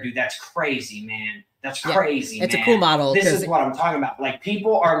right there. Dude, that's crazy, man. That's crazy, It's a cool model. This is what I'm talking about. Like,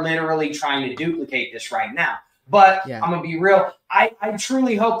 people are literally trying to duplicate this right now. But I'm going to be real. I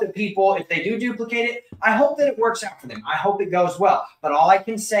truly hope that people, if they do duplicate it, I hope that it works out for them. I hope it goes well. But all I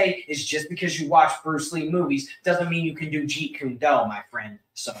can say is just because you watch Bruce Lee movies doesn't mean you can do Jeet Kune Do, my friend.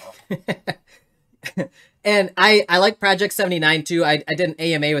 So... And I like Project 79 too. I did an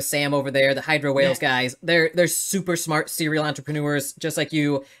AMA with Sam over there, the Hydro Whales guys. They're super smart serial entrepreneurs, just like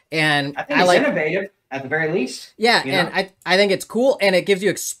you. And I think it's innovative. at the very least. Yeah, you and know? I think it's cool, and it gives you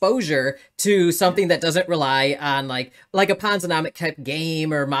exposure to something that doesn't rely on like a Ponzonomic type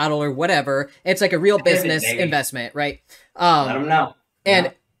game or model or whatever. It's like a real business investment, right? Let them know.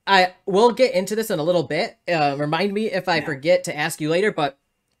 And I will get into this in a little bit. Remind me if I forget to ask you later, but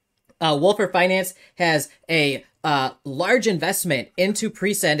Wolfer Finance has a large investment into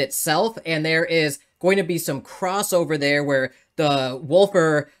Presend itself, and there is going to be some crossover there where the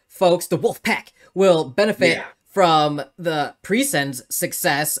Wolfer folks, the Wolf Pack, will benefit from the Presend's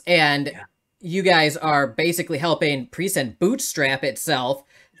success, and you guys are basically helping Presend bootstrap itself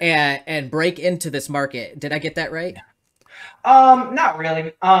and break into this market. Did I get that right? Not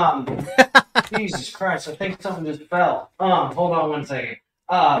really. Jesus Christ, I think something just fell. Hold on one second.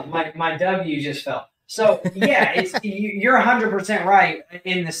 My W just fell. So yeah, you're 100% right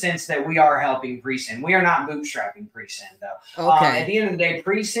in the sense that we are helping Presend. We are not bootstrapping Presend though. Okay. At the end of the day,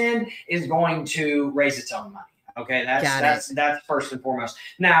 Presend is going to raise its own money. Okay, that's first and foremost.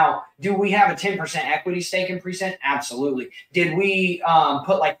 Now, do we have a 10% equity stake in Presend? Absolutely. Did we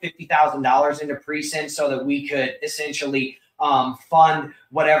put like $50,000 into Presend so that we could essentially fund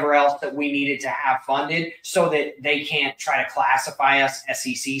whatever else that we needed to have funded so that they can't try to classify us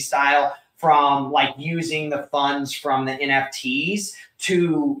SEC style from like using the funds from the NFTs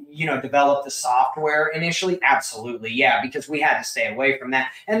to, develop the software initially? Absolutely. Yeah, because we had to stay away from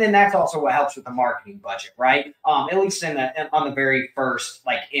that. And then that's also what helps with the marketing budget, right? At least on the very first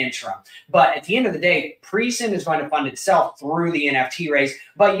like interim. But at the end of the day, Presend is going to fund itself through the NFT raise,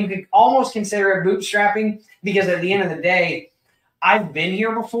 but you could almost consider it bootstrapping because at the end of the day, I've been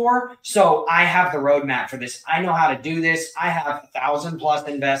here before, so I have the roadmap for this. I know how to do this. I have 1,000+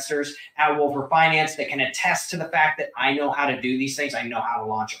 investors at Wolfer Finance that can attest to the fact that I know how to do these things. I know how to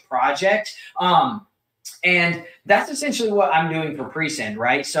launch a project. And that's essentially what I'm doing for Presend,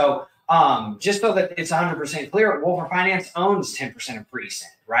 right? So just so that it's 100% clear, Wolfer Finance owns 10% of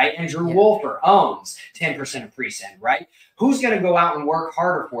Presend, right? Andrew Wolfer owns 10% of Presend, right? Who's going to go out and work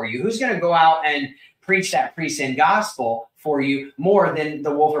harder for you? Who's going to go out and preach that Presend gospel for you more than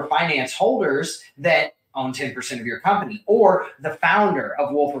the Wolfer Finance holders that own 10% of your company, or the founder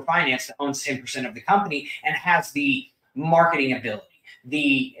of Wolfer Finance that owns 10% of the company and has the marketing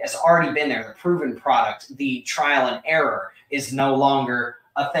ability, has already been there, the proven product, the trial and error is no longer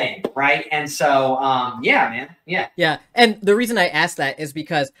a thing, right? And so, yeah, man, yeah. Yeah, and the reason I asked that is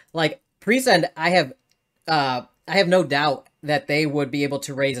because, like, Presend, I have no doubt that they would be able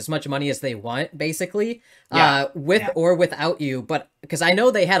to raise as much money as they want, basically, with or without you. But because I know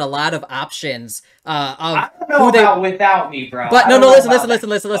they had a lot of options. I don't know about without me, bro. But no,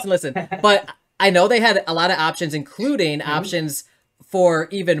 listen. But I know they had a lot of options, including options for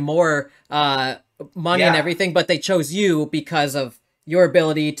even more money and everything. But they chose you because of your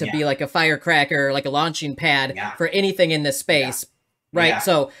ability to be like a firecracker, like a launching pad for anything in this space. Right. Yeah.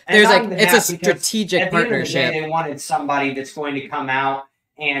 So there's it's a strategic partnership. At the end of the day, they wanted somebody that's going to come out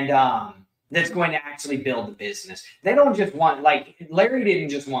and that's going to actually build the business. They don't just want, like, Larry didn't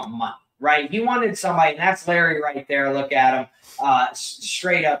just want money, right? He wanted somebody, and that's Larry right there. Look at him,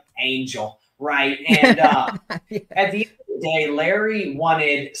 straight up angel, right? And at the end of the day, Larry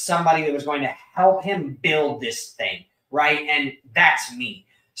wanted somebody that was going to help him build this thing, right? And that's me.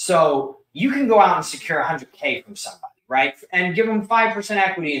 So you can go out and secure $100K from somebody, right? And give them 5%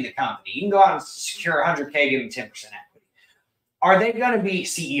 equity in the company. You can go out and secure $100K, give them 10% equity. Are they going to be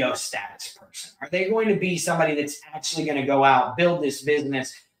CEO status person? Are they going to be somebody that's actually going to go out, build this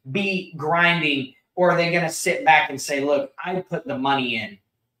business, be grinding, or are they going to sit back and say, look, I put the money in,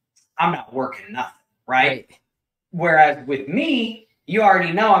 I'm not working nothing, right? Whereas with me, you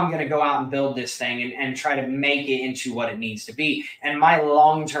already know I'm going to go out and build this thing and try to make it into what it needs to be. And my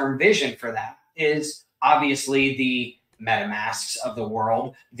long-term vision for that is obviously the MetaMasks of the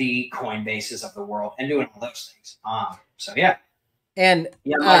world, the Coinbases of the world, and doing all those things. So yeah. And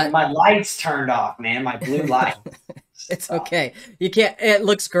my lights turned off, man. My blue light. It's okay. You can't. It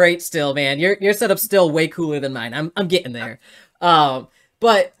looks great still, man. Your setup's still way cooler than mine. I'm getting there.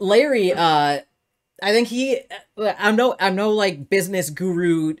 But Larry, I think I'm no like business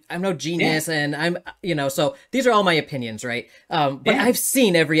guru. I'm no genius, and I'm So these are all my opinions, right? But I've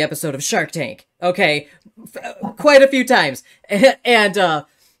seen every episode of Shark Tank. Okay, quite a few times, and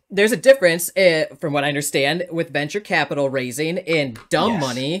there's a difference, from what I understand, with venture capital raising in dumb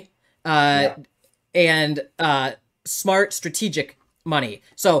money, and smart strategic money.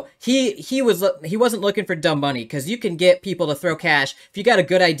 So he wasn't looking for dumb money, because you can get people to throw cash. If you got a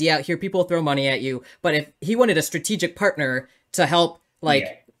good idea out here, people will throw money at you. But if he wanted a strategic partner to help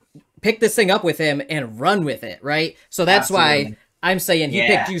pick this thing up with him and run with it, right? So that's why I'm saying he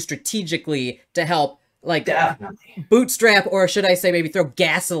picked you strategically to help like Definitely. bootstrap, or should I say maybe throw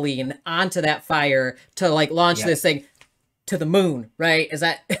gasoline onto that fire to like launch this thing to the moon, right? Is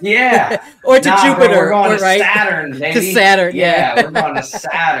that Yeah. or to Jupiter? Bro, we're going or, to right? Saturn, baby. To Saturn, yeah. We're going to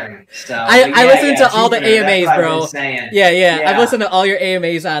Saturn. So I listened to all Jupiter, the AMAs, bro. Yeah. I've listened to all your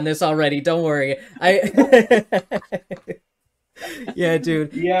AMAs on this already. Don't worry. Yeah,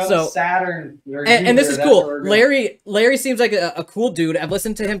 dude. Yeah, so Saturn. And this is cool. Larry seems like a cool dude. I've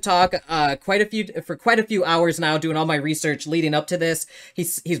listened to him talk quite a few hours now, doing all my research leading up to this.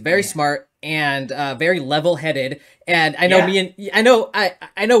 He's very smart and very level-headed. And I know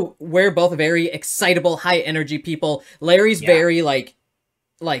I know we're both very excitable, high energy people. Larry's very like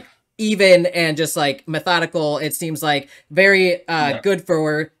even and just like methodical. It seems like very good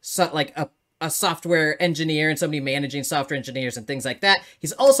for like a software engineer and somebody managing software engineers and things like that.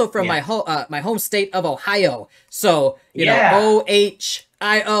 He's also from my home state of Ohio. So, you know,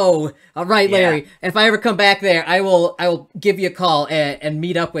 OHIO. All right, Larry. If I ever come back there, I will give you a call and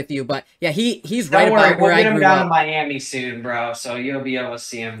meet up with you. But yeah, he's right about where I grew up. We'll get him down to Miami soon, bro. So you'll be able to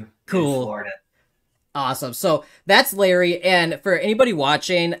see him in Florida. Awesome. So that's Larry. And for anybody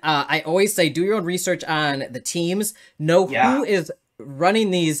watching, I always say do your own research on the teams. Know who is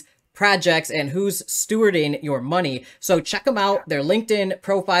running these projects and who's stewarding your money. So check them out. Their LinkedIn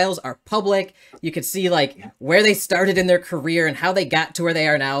profiles are public. You can see like where they started in their career and how they got to where they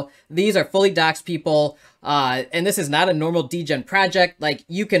are now. These are fully doxed people. And this is not a normal degen project. Like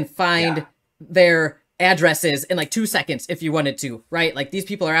you can find their addresses in like 2 seconds if you wanted to, right? Like these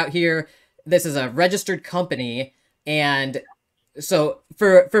people are out here. This is a registered company. And so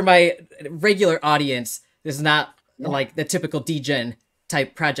for my regular audience, this is not like the typical degen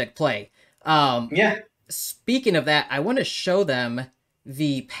type project play. Speaking of that, I want to show them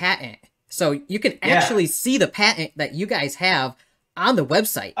the patent. So you can actually see the patent that you guys have on the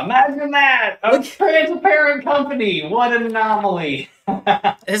website. Imagine that! A transparent company! What an anomaly!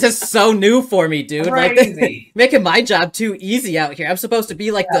 This is so new for me, dude. Crazy. Like, making my job too easy out here. I'm supposed to be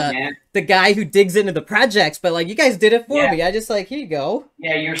like the guy who digs into the projects, but like you guys did it for me. I just like, here you go.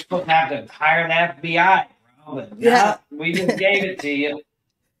 Yeah, you're supposed to have to hire the FBI. But we just gave it to you.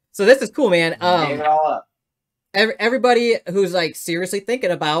 So this is cool, man. Gave it all up. Everybody who's like seriously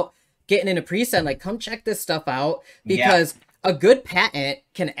thinking about getting into Presend, like come check this stuff out, because a good patent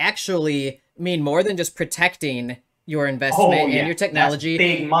can actually mean more than just protecting your investment and your technology.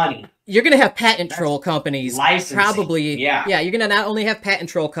 That's big money. You're going to have patent troll companies. Licensing. Probably. Yeah, you're going to not only have patent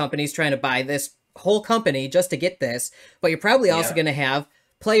troll companies trying to buy this whole company just to get this, but you're probably also going to have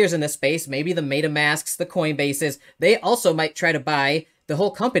players in this space, maybe the MetaMasks, the Coinbases. They also might try to buy the whole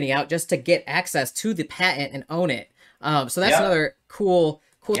company out just to get access to the patent and own it. So that's another cool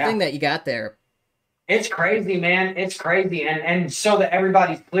thing that you got there. It's crazy, man. It's crazy. And so that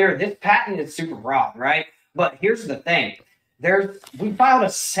everybody's clear, this patent is super broad, right? But here's the thing. We filed a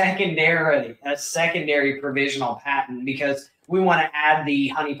secondary provisional patent because we want to add the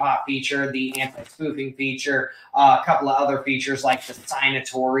honeypot feature, the anti-spoofing feature, a couple of other features like the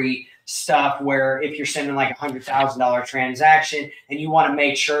signatory stuff where if you're sending like $100,000 transaction and you want to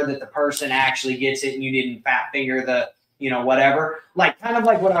make sure that the person actually gets it and you didn't fat finger the, whatever, like kind of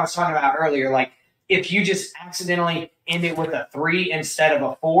like what I was talking about earlier, like if you just accidentally end it with a 3 instead of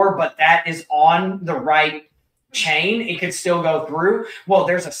a 4, but that is on the right chain, it could still go through. Well,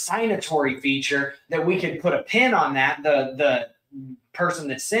 there's a signatory feature that we could put a pin on that, the person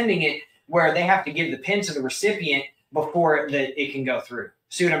that's sending it, where they have to give the pin to the recipient before it can go through.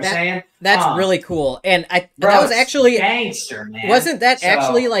 See what I'm saying? That's really cool. And that was actually gangster, man. Wasn't that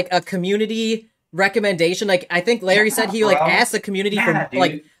actually like a community recommendation? Like I think Larry said he like asked the community for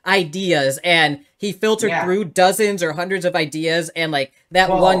like ideas, and he filtered through dozens or hundreds of ideas, and like that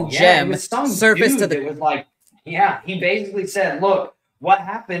one gem surfaced to the. It was like, he basically said, look, what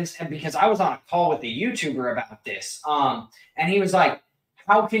happens, and because I was on a call with a YouTuber about this, and he was like,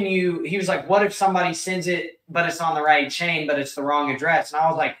 he was like, what if somebody sends it, but it's on the right chain, but it's the wrong address? And I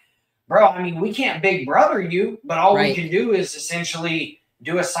was like, bro, I mean, we can't big brother you, but all we can do is essentially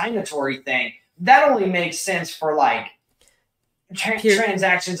do a signatory thing. That only makes sense for like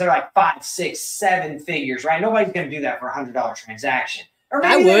transactions that are like 5, 6, 7 figures, right? Nobody's going to do that for $100 transaction.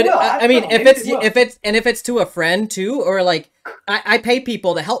 I would. I mean, if it's to a friend too, or like I pay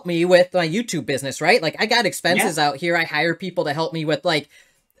people to help me with my YouTube business, right? Like I got expenses out here. I hire people to help me with like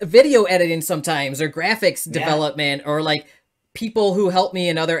video editing sometimes, or graphics development, or like people who help me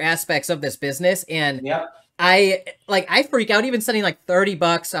in other aspects of this business. And I freak out even sending like $30,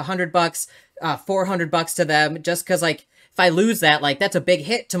 $100, $400 to them, just because like if I lose that, like that's a big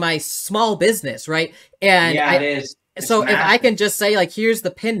hit to my small business, right? And it is. So if I can just say like, here's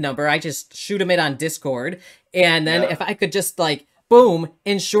the PIN number, I just shoot them it on Discord. And then if I could just like, boom,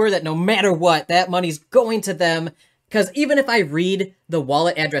 ensure that no matter what, that money's going to them. Because even if I read the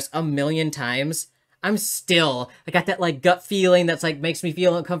wallet address a million times, I got that like gut feeling that's like makes me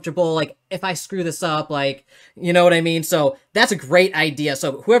feel uncomfortable. Like if I screw this up, like, you know what I mean? So that's a great idea.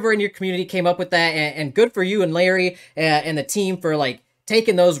 So whoever in your community came up with that, and good for you and Larry and the team for like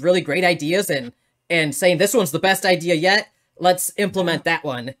taking those really great ideas and saying this one's the best idea yet. Let's implement that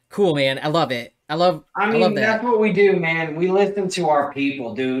one. Cool, man. I love it. I love that. That's what we do, man. We listen to our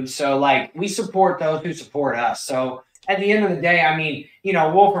people, dude. So like we support those who support us. So at the end of the day, I mean, you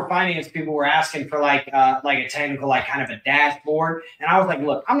know, Wolfer Finance people were asking for like a technical, like kind of a dashboard. And I was like,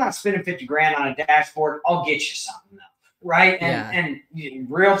 look, I'm not spending 50 grand on a dashboard. I'll get you something though. Right. And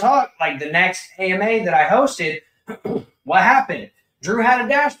real talk, like the next AMA that I hosted, what happened? Drew had a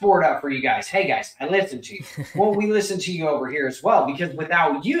dashboard up for you guys. Hey guys, I listened to you. Well, we listen to you over here as well, because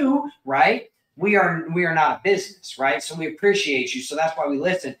without you, right, we are not a business, right? So we appreciate you. So that's why we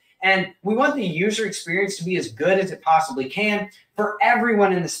listen. And we want the user experience to be as good as it possibly can for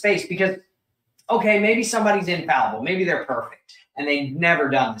everyone in the space, because, okay, maybe somebody's infallible. Maybe they're perfect and they've never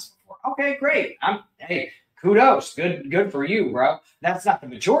done this before. Okay, great. Hey, kudos. Good for you, bro. That's not the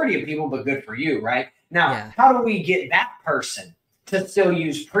majority of people, but good for you, right? Now, how do we get that person to still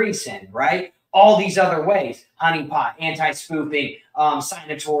use Presend, right? All these other ways, honeypot, anti-spoofing,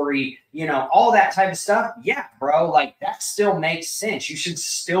 signatory, you know, all that type of stuff. Yeah, bro, like that still makes sense. You should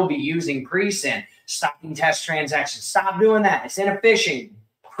still be using Presend. Stopping test transactions. Stop doing that. It's inefficient,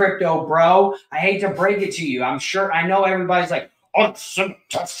 crypto bro. I hate to break it to you. I know everybody's like, oh,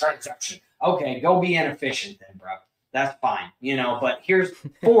 test transaction. Okay, go be inefficient then, bro. That's fine, you know, but here's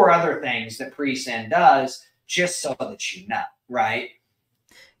 4 other things that Presend does just so that you know, right?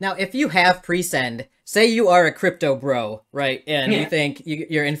 Now, if you have Presend, say you are a crypto bro, right, and you think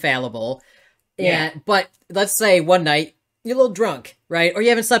you're infallible, but let's say one night you're a little drunk, right, or you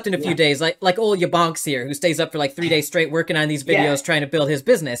haven't slept in a few days, like old YaBonks here, who stays up for like 3 days straight working on these videos trying to build his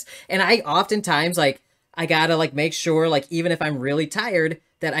business. And I oftentimes, like, I gotta like make sure, like, even if I'm really tired,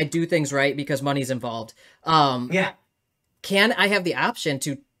 that I do things right because money's involved. Can I have the option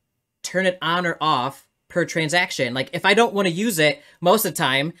to turn it on or off per transaction? Like if I don't want to use it most of the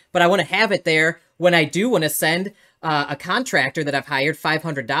time, but I want to have it there when I do want to send a contractor that I've hired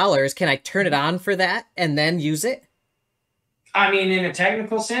 $500, can I turn it on for that and then use it? I mean, in a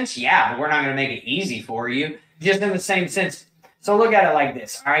technical sense, yeah, but we're not going to make it easy for you. Just in the same sense. So look at it like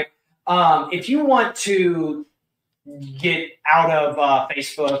this, all right? If you want to get out of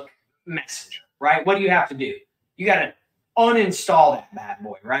Facebook Messenger, right? What do you have to do? You got to uninstall that bad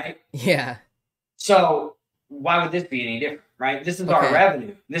boy, right? Yeah. So why would this be any different, right? This is our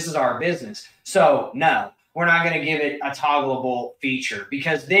revenue. This is our business. So no, we're not going to give it a toggleable feature,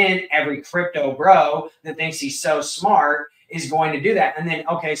 because then every crypto bro that thinks he's so smart is going to do that. And then,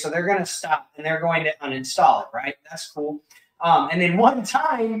 okay, so they're going to stop and they're going to uninstall it, right? That's cool. And then one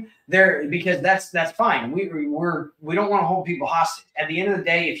time because that's fine. We don't want to hold people hostage. At the end of the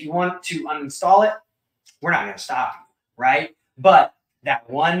day, if you want to uninstall it, we're not going to stop you, right? But that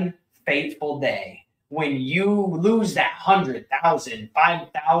one fateful day when you lose that $100,000,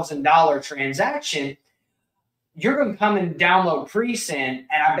 $5,000 transaction, you're going to come and download Presend,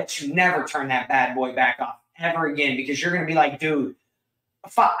 and I bet you never turn that bad boy back off ever again, because you're going to be like, dude,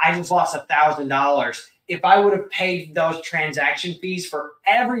 I just lost $1,000. If I would have paid those transaction fees for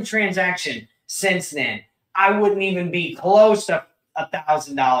every transaction since then, I wouldn't even be close to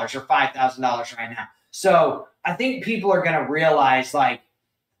 $1,000 or $5,000 right now. So I think people are going to realize, like,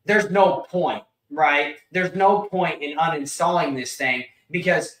 there's no point, right? There's no point in uninstalling this thing,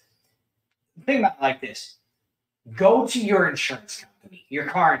 because think about it like this. Go to your insurance company, your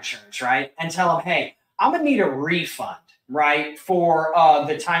car insurance, right? And tell them, hey, I'm going to need a refund, right, for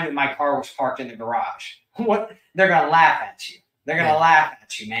the time that my car was parked in the garage. What? They're going to laugh at you. They're going to laugh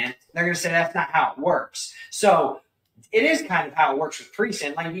at you, man. They're going to say that's not how it works. So it is kind of how it works with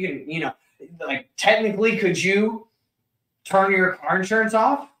Presend. Like, you can, you know, like, technically, could you turn your car insurance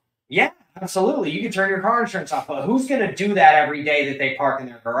off? Yeah, absolutely. You can turn your car insurance off, but who's going to do that every day that they park in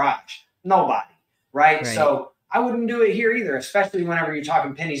their garage? Nobody, right? So I wouldn't do it here either, especially whenever you're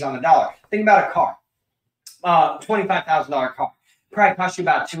talking pennies on the dollar. Think about a car, $25,000 car. Probably costs you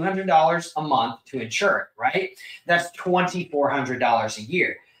about $200 a month to insure it, right? That's $2,400 a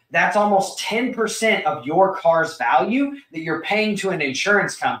year. That's almost 10% of your car's value that you're paying to an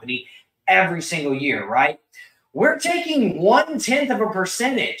insurance company every single year, right? We're taking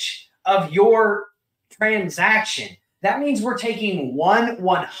 0.1% of your transaction. That means we're taking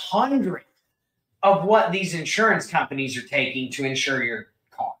 1/100 of what these insurance companies are taking to insure your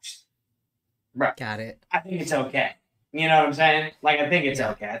cars. Right. Got it. I think it's okay. You know what I'm saying? Like, I think it's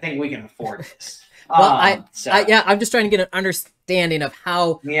Yeah. okay. I think we can afford this. Well, I'm just trying to get an understanding of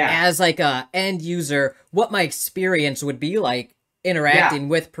how, Yeah. as like a end user, what my experience would be like interacting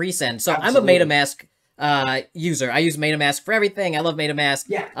with Presend. So Absolutely. I'm a MetaMask user. I use MetaMask for everything. I love MetaMask.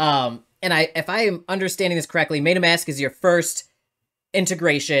 Yeah. And if I am understanding this correctly, MetaMask is your first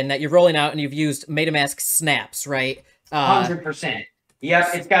integration that you're rolling out, and you've used MetaMask snaps, right? 100%. Yep,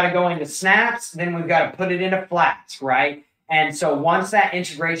 it's got to go into snaps, then we've got to put it into flats, right? And so once that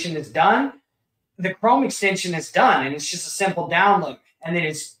integration is done, the Chrome extension is done, and it's just a simple download. And then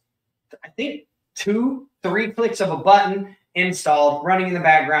it's, I think, 2-3 clicks of a button installed, running in the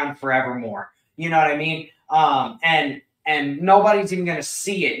background forevermore. You know what I mean? And nobody's even going to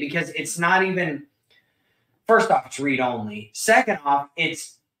see it, because it's not even, first off, it's read-only. Second off,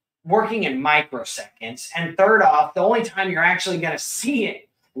 it's working in microseconds. And third off, the only time you're actually going to see it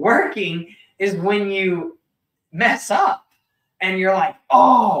working is when you mess up. And you're like,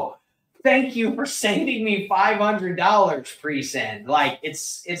 oh, thank you for saving me $500, Presend. Like,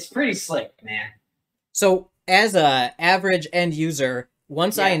 it's pretty slick, man. So as a average end user,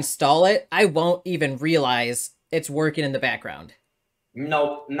 once I install it, I won't even realize it's working in the background.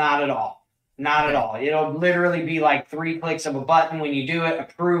 Nope, not at all. Not at all. It'll literally be like 3 clicks of a button when you do it,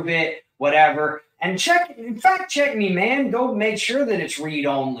 approve it, whatever. And fact check me, man. Go make sure that it's read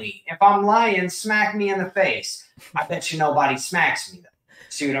only. If I'm lying, smack me in the face. I bet you nobody smacks me though.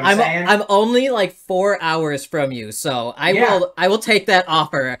 See what I'm saying? I'm only like 4 hours from you, so I will take that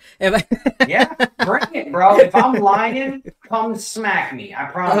offer. Yeah, bring it, bro. If I'm lying, come smack me. I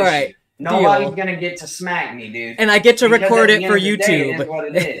promise you. Nobody's gonna get to smack me, dude. And I get to record it for YouTube. It is what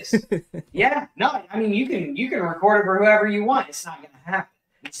it is. Yeah, no, I mean you can record it for whoever you want. It's not gonna happen.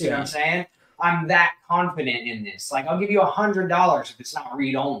 You see what I'm saying? I'm that confident in this. Like, I'll give you $100 if it's not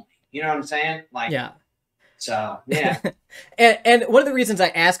read only. You know what I'm saying? Like, yeah. So yeah. and one of the reasons I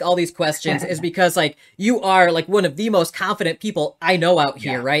ask all these questions is because, like, you are like one of the most confident people I know out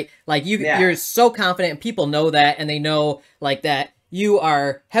here, right? Like, you're so confident, and people know that, and they know like that you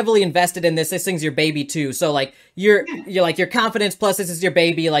are heavily invested in this. This thing's your baby too. So like you're like your confidence plus this is your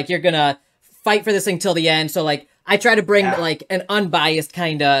baby. Like, you're gonna fight for this thing till the end. So like I try to bring like an unbiased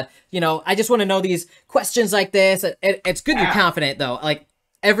kind of, I just want to know these questions like this. It's good you're confident though. Like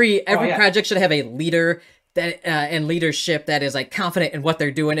every project should have a leader that and leadership that is like confident in what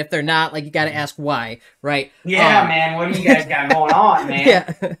they're doing. If they're not, like, you got to ask why, right? Yeah, man. What do you guys got going on,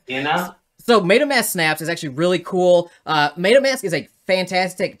 man? Yeah. So MetaMask Snaps is actually really cool. MetaMask is a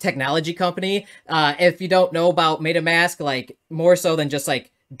fantastic technology company. If you don't know about MetaMask, like more so than just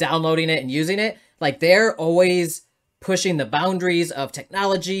like downloading it and using it, like they're always pushing the boundaries of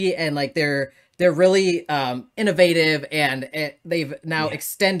technology, and like they're really innovative, and they've now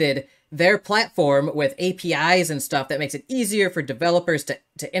extended their platform with APIs and stuff that makes it easier for developers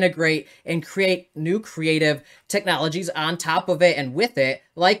to integrate and create new creative technologies on top of it and with it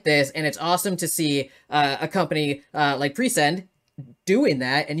like this. And it's awesome to see a company like Presend doing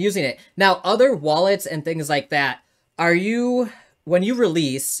that and using it. Now, other wallets and things like that, when you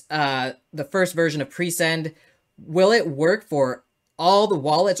release the first version of Presend, will it work for all the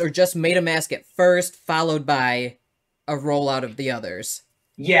wallets, or just MetaMask at first, followed by a rollout of the others?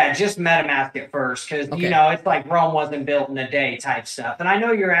 Yeah, just MetaMask at first, because, it's like Rome wasn't built in a day type stuff. And I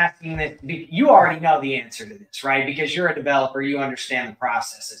know you're asking this, you already know the answer to this, right? Because you're a developer, you understand the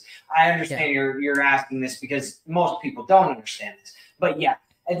processes. I understand you're asking this because most people don't understand this. But yeah,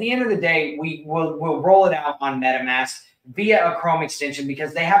 at the end of the day, we'll roll it out on MetaMask via a Chrome extension,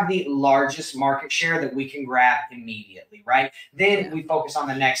 because they have the largest market share that we can grab immediately, right? Then we focus on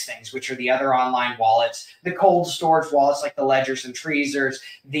the next things, which are the other online wallets, the cold storage wallets like the Ledgers and Trezors,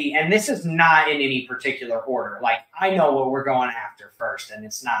 and this is not in any particular order. Like, I know what we're going after first, and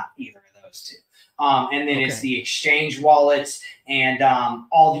it's not either of those two. And then it's the exchange wallets and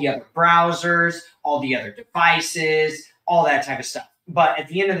all the other browsers, all the other devices, all that type of stuff. But at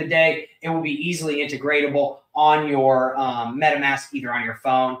the end of the day, it will be easily integratable on your MetaMask, either on your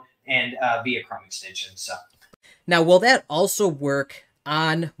phone and via Chrome extension. So, now, will that also work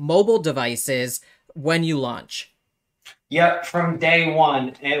on mobile devices when you launch? Yep, from day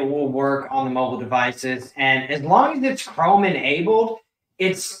one, it will work on the mobile devices. And as long as it's Chrome enabled,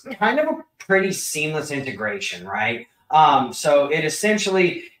 it's kind of a pretty seamless integration, right? So it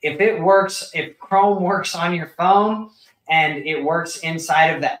essentially, if Chrome works on your phone, and it works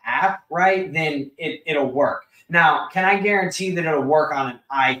inside of the app, right, then it'll work. Now, can I guarantee that it'll work on an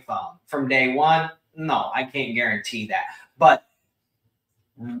iPhone from day one? No, I can't guarantee that. But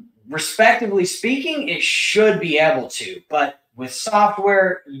respectively speaking, it should be able to. But with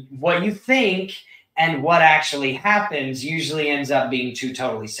software, what you think and what actually happens usually ends up being two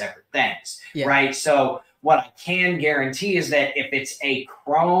totally separate things, right? So what I can guarantee is that if it's a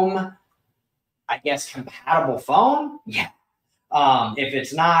Chrome, I guess, compatible phone, if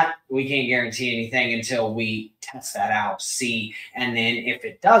it's not, we can't guarantee anything until we test that out, see, and then if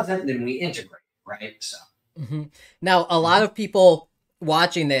it doesn't, then we integrate, right? So now a lot of people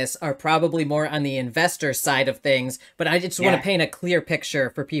watching this are probably more on the investor side of things, but I just want to paint a clear picture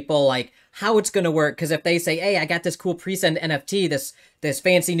for people, like how it's going to work. Because if they say, hey, I got this cool Presend NFT, this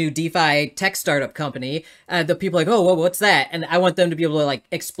fancy new DeFi tech startup company, the people are like, oh, well, what's that? And I want them to be able to like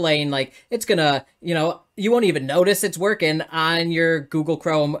explain, like, it's gonna, you know, you won't even notice it's working on your Google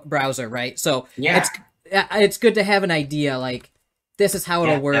Chrome browser, right? So it's good to have an idea, like, this is how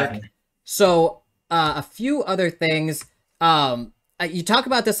it'll work. Definitely. So a few other things, you talk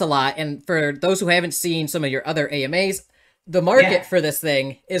about this a lot, and for those who haven't seen some of your other AMAs, the market for this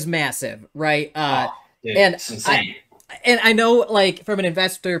thing is massive, right? Dude, and it's insane. I know, like, from an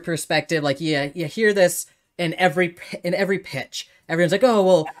investor perspective, like, you hear this in every pitch. Everyone's like, oh,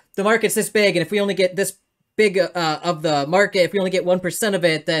 well, the market's this big, and if we only get this big of the market, if we only get 1% of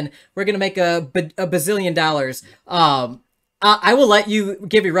it, then we're gonna make a bazillion dollars. I will let you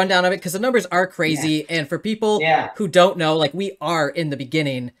give a rundown of it because the numbers are crazy. And for people who don't know, like, we are in the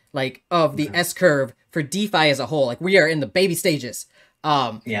beginning, like, of the S curve for DeFi as a whole. Like, we are in the baby stages.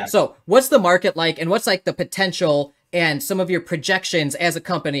 So what's the market like, and what's like the potential and some of your projections as a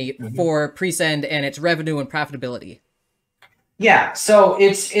company for Presend and its revenue and profitability? Yeah, so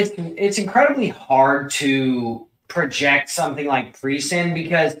it's incredibly hard to project something like Presend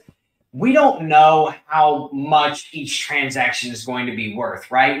because we don't know how much each transaction is going to be worth,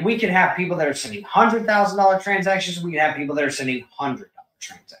 right? We could have people that are sending $100,000 transactions. We could have people that are sending $100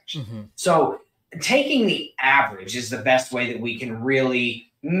 transactions. So taking the average is the best way that we can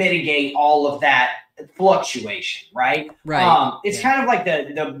really mitigate all of that fluctuation, right? It's kind of like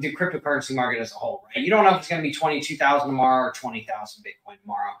the cryptocurrency market as a whole, right? You don't know if it's going to be 22,000 tomorrow or 20,000 Bitcoin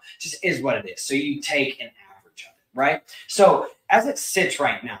tomorrow. It just is what it is. So you take an average of it, right? So as it sits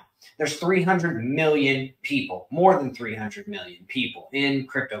right now, there's 300 million people, more than 300 million people in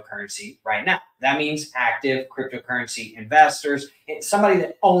cryptocurrency right now. That means active cryptocurrency investors, somebody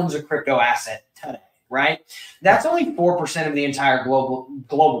that owns a crypto asset today, right? That's only 4% of the entire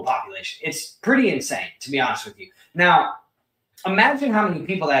global population. It's pretty insane, to be honest with you. Now, imagine how many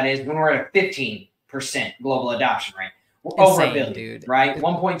people that is when we're at a 15% global adoption rate. We're over a billion, dude. Right?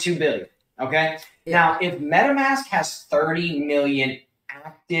 1.2 billion, okay? Now, if MetaMask has 30 million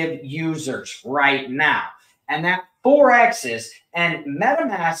active users right now, and that 4x's, and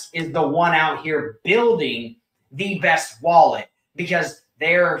MetaMask is the one out here building the best wallet because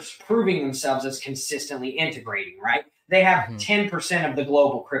they're proving themselves as consistently integrating, right? They have 10% of the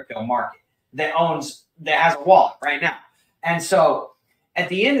global crypto market that has a wallet right now. And so at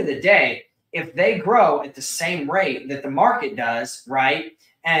the end of the day, if they grow at the same rate that the market does, right,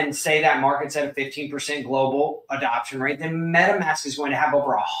 and say that market's at a 15% global adoption rate, then MetaMask is going to have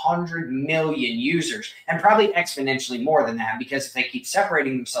over 100 million users, and probably exponentially more than that, because if they keep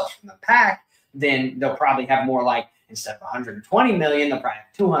separating themselves from the pack, then they'll probably have more, like, instead of 120 million, they'll probably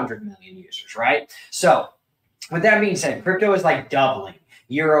have 200 million users, right? So with that being said, crypto is like doubling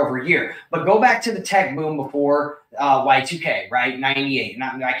year over year. But go back to the tech boom before Y2K, right? 98.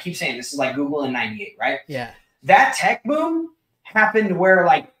 And I keep saying this is like Google in 98, right? Yeah. That tech boom happened where,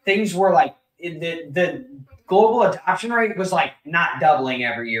 like, things were like the global adoption rate was like not doubling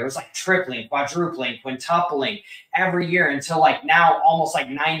every year. It was like tripling, quadrupling, quintupling every year until, like, now almost like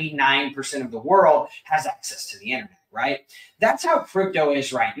 99% of the world has access to the internet, right? That's how crypto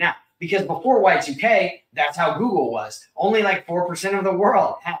is right now. Because before Y2K, that's how Google was. Only like 4% of the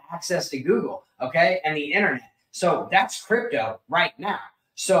world had access to Google, okay, and the internet. So that's crypto right now.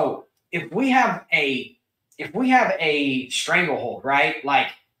 So if we have a stranglehold, right, like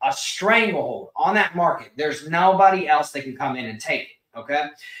a stranglehold on that market, there's nobody else that can come in and take it, okay?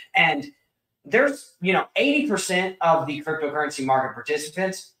 And there's, 80% of the cryptocurrency market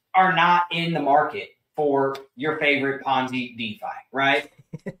participants are not in the market for your favorite Ponzi DeFi, right?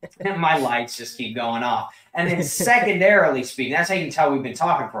 And my lights just keep going off. And then secondarily speaking, that's how you can tell we've been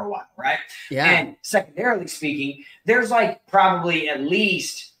talking for a while, right? Yeah. And secondarily speaking, there's like probably at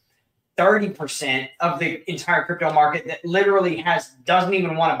least 30% of the entire crypto market that literally doesn't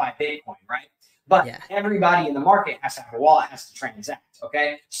even want to buy Bitcoin, right? But everybody in the market has to have a wallet, has to transact,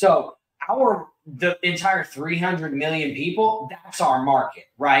 okay? So the entire 300 million people, that's our market,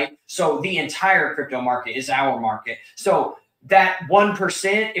 right? So the entire crypto market is our market. So that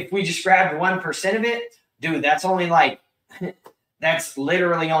 1%, if we just grabbed 1% of it, dude, that's only like, that's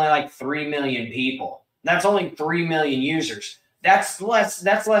literally only like 3 million people. That's only 3 million users. That's less than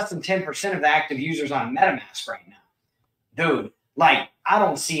 10% of the active users on MetaMask right now. Dude, like, I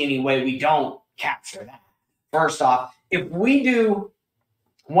don't see any way we don't capture that. First off, if we do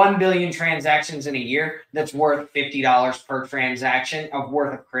 1 billion transactions in a year, that's worth $50 per transaction of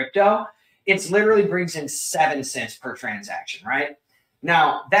worth of crypto. It literally brings in 7 cents per transaction, right?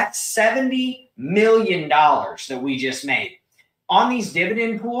 Now, that's $70 million that we just made. On these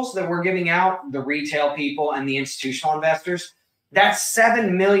dividend pools that we're giving out, the retail people and the institutional investors, that's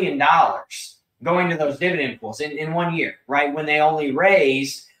 $7 million going to those dividend pools in 1 year, right? When they only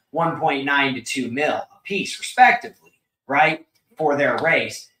raised 1.9 to 2 mil a piece, respectively, right? For their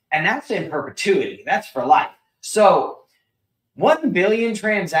raise. And that's in perpetuity. That's for life. So 1 billion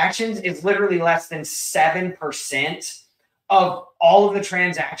transactions is literally less than 7% of all of the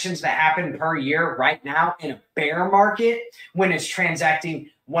transactions that happen per year right now in a bear market, when it's transacting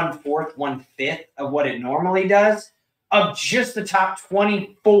 1/4, 1/5 of what it normally does, of just the top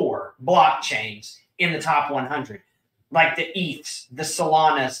 24 blockchains in the top 100, like the ETHs, the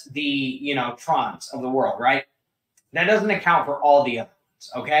Solanas, the Trons of the world, right? That doesn't account for all the other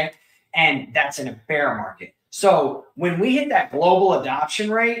ones, okay? And that's in a bear market. So when we hit that global adoption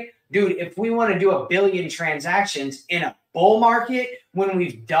rate, dude, if we want to do 1 billion transactions in a bull market, when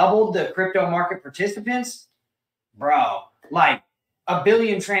we've doubled the crypto market participants, bro, like 1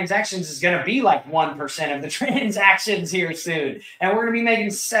 billion transactions is going to be like 1% of the transactions here soon. And we're going to be making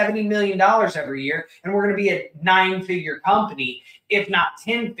 $70 million every year. And we're going to be a 9-figure company, if not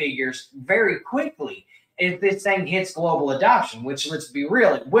 10 figures, very quickly if this thing hits global adoption, which, let's be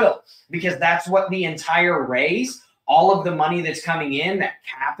real, it will, because that's what the entire raise, all of the money that's coming in, that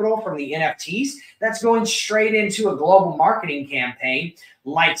capital from the NFTs, that's going straight into a global marketing campaign,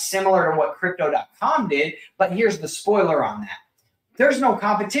 like similar to what crypto.com did. But here's the spoiler on that. There's no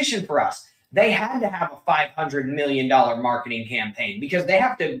competition for us. They had to have a $500 million marketing campaign because they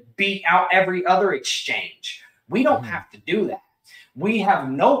have to beat out every other exchange. We don't have to do that. We have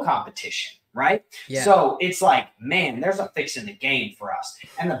no competition, right? Yeah. So it's like, man, there's a fix in the game for us.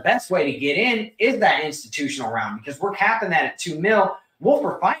 And the best way to get in is that institutional round, because we're capping that at 2 mil.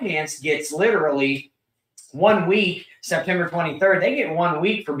 Wolfer Finance gets literally 1 week, September 23rd. They get 1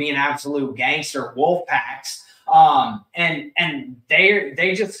 week for being absolute gangster wolf packs. And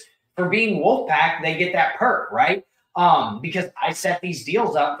they just, for being wolf pack, they get that perk, right? Because I set these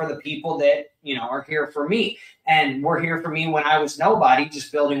deals up for the people that, are here for me, and were here for me when I was nobody,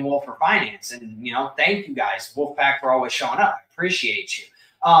 just building Wolfer Finance. And, thank you guys, Wolfpack, for always showing up. I appreciate you.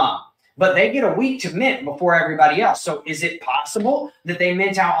 But they get a week to mint before everybody else. So is it possible that they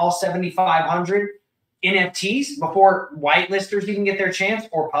mint out all 7,500 NFTs before whitelisters even get their chance,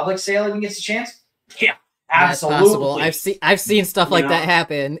 or public sale even gets a chance? Yeah, absolutely. That's possible. I've seen stuff like that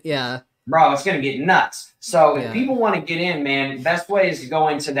happen. Yeah. Bro, it's going to get nuts. So if people want to get in, man, the best way is to go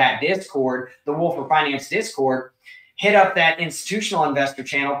into that Discord, the Wolfer Finance Discord, hit up that institutional investor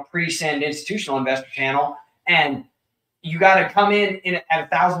channel, Presend institutional investor channel, and you got to come in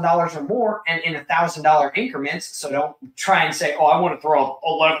at $1,000 or more, and in $1,000 increments. So don't try and say, oh, I want to throw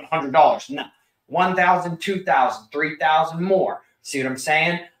 $1,100. No, 1,000, 2,000, 3,000 more. See what I'm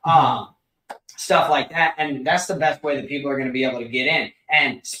saying? Stuff like that. And that's the best way that people are going to be able to get in.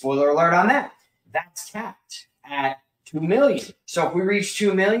 And spoiler alert on that, that's capped at 2 million. So if we reach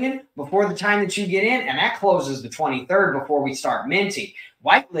 2 million before the time that you get in, and that closes the 23rd before we start minting.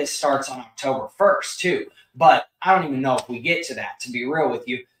 Whitelist starts on October 1st too. But I don't even know if we get to that, to be real with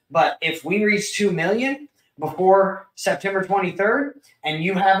you. But if we reach 2 million before September 23rd, and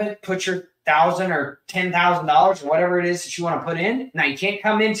you haven't put your $1,000 or $10,000 or whatever it is that you want to put in. Now, you can't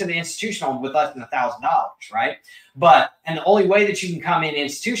come into the institutional with less than $1,000, right? And the only way that you can come in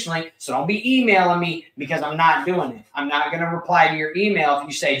institutionally, so don't be emailing me, because I'm not doing it. I'm not going to reply to your email if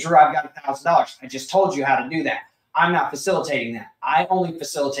you say, Drew, I've got $1,000. I just told you how to do that. I'm not facilitating that. I only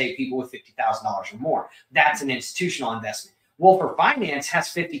facilitate people with $50,000 or more. That's an institutional investment. Wolfer Finance has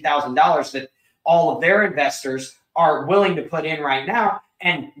 $50,000 that all of their investors are willing to put in right now.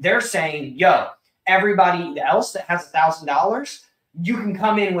 And they're saying, yo, everybody else that has $1,000, you can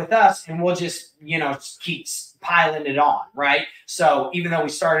come in with us and we'll just, keep piling it on, right? So even though we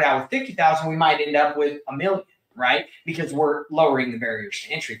started out with 50,000, we might end up with 1 million, right? Because we're lowering the barriers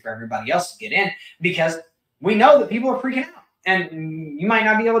to entry for everybody else to get in, because we know that people are freaking out, and you might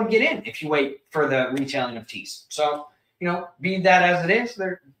not be able to get in if you wait for the retail NFTs. So, be that as it is,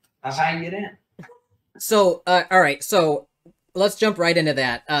 that's how you get in. So, all right. So let's jump right into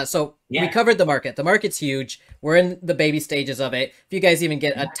that. So we covered the market. The market's huge. We're in the baby stages of it. If you guys even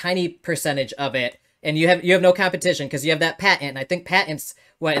get a tiny percentage of it, and you have no competition because you have that patent. And I think patents,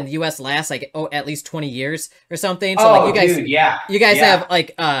 what, in the US last like at least 20 years or something. So like you guys have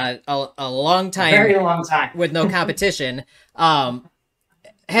like a long time, very long time with no competition.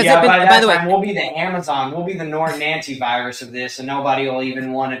 Has it been, by the way, we'll be the Amazon, we'll be the Norton antivirus of this, and nobody will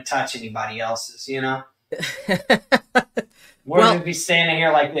even want to touch anybody else's, you know? We're going to be standing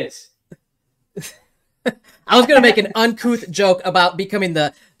here like this. I was going to make an uncouth joke about becoming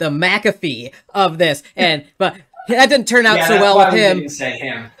the McAfee of this, but that didn't turn out so well with him. Didn't say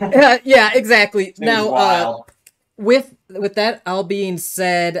him. Yeah, exactly. Now, with that all being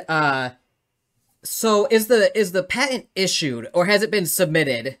said, so is the patent issued or has it been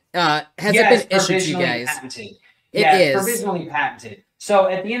submitted? Has it been issued to you guys? Patented. It is provisionally patented. So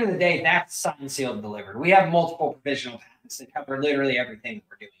at the end of the day, that's signed, sealed, and delivered. We have multiple provisional patents that cover literally everything that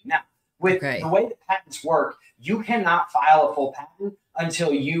we're doing. Now, with the way the patents work, you cannot file a full patent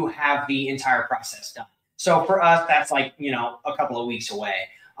until you have the entire process done. So for us, that's like, a couple of weeks away.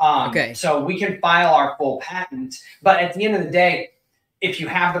 So we can file our full patent, but at the end of the day, if you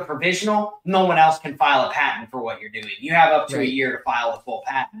have the provisional, no one else can file a patent for what you're doing. You have up to a year to file the full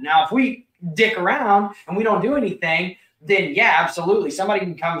patent. Now, if we dick around and we don't do anything, then yeah, absolutely. Somebody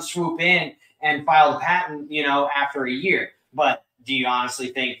can come swoop in and file the patent, after a year. But do you honestly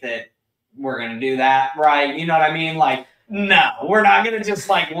think that we're going to do that? Right. You know what I mean? Like, no, we're not going to just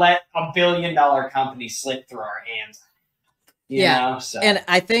like let $1 billion company slip through our hands. You know? So. And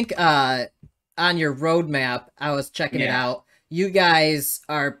I think on your roadmap, I was checking it out. You guys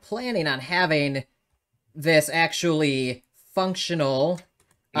are planning on having this actually functional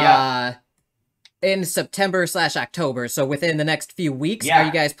in September/October. So within the next few weeks, are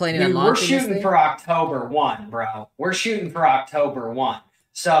you guys planning on launching We're shooting for October 1, bro. We're shooting for October 1.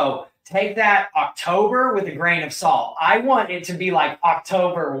 So take that October with a grain of salt. I want it to be like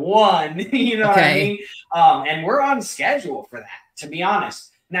October 1. You know what I mean? And we're on schedule for that, to be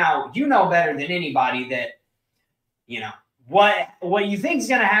honest. Now, you know better than anybody that, what you think is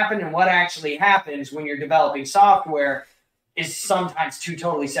going to happen and what actually happens when you're developing software is sometimes two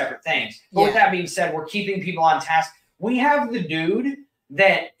totally separate things. But with that being said, we're keeping people on task. We have the dude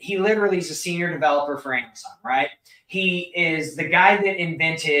that he literally is a senior developer for Amazon, right? He is the guy that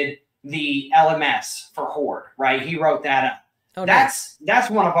invented the LMS for Horde, right? He wrote that up. Oh, that's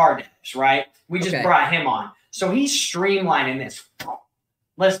one of our devs, right? We just brought him on. So he's streamlining this.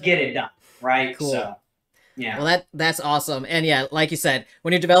 Let's get it done, right? Cool. So, yeah. Well, that's awesome. And yeah, like you said,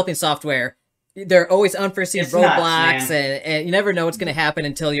 when you're developing software, there are always unforeseen roadblocks, and you never know what's going to happen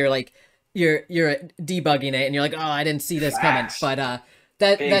until you're like, you're debugging it and you're like, oh, I didn't see this coming. But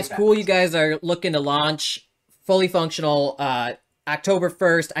that's cool. You guys are looking to launch fully functional October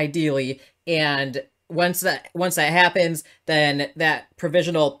 1st, ideally. And once that happens, then that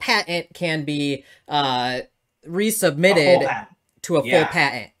provisional patent can be resubmitted to a full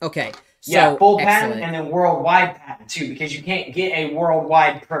patent. Okay. So, full patent and then worldwide patent too, because you can't get a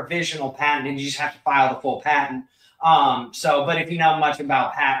worldwide provisional patent and you just have to file the full patent. But if you know much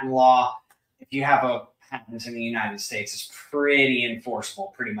about patent law, if you have a patent in the United States, it's pretty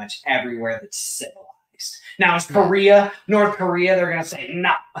enforceable pretty much everywhere that's civilized. Now, it's North Korea, they're going to say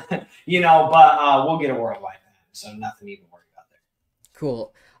no, but we'll get a worldwide patent, so nothing to even worry about there.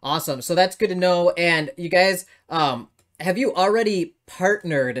 Cool. Awesome. So that's good to know. And you guys, have you already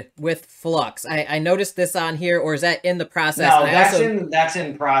partnered with Flux? I noticed this on here, or is that in the process? No, that's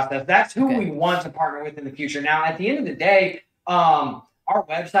in process. That's who we want to partner with in the future. Now, at the end of the day, our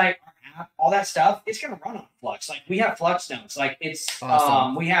website, our app, all that stuff, it's going to run on Flux. Like, we have Flux notes. Like, it's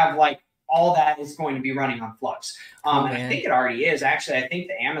awesome. We have like all that is going to be running on Flux. And I think it already is. Actually, I think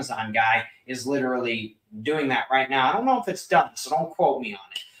the Amazon guy is literally doing that right now. I don't know if it's done, so don't quote me on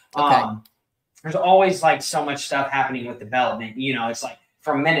it. There's always like so much stuff happening with development. It's like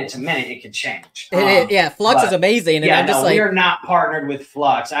from minute to minute, it could change. Flux is amazing. And we are not partnered with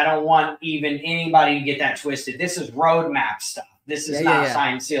Flux. I don't want even anybody to get that twisted. This is roadmap stuff. This is not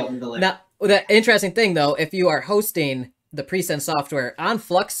signed, sealed, and delivered. Now, the interesting thing though, if you are hosting the Presend software on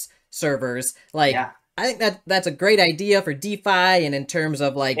Flux servers, like I think that's a great idea for DeFi and in terms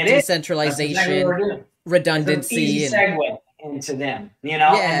of like decentralization, redundancy, easy segue into them, and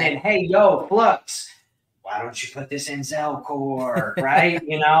then, hey, yo, Flux, why don't you put this in Zelcore, right?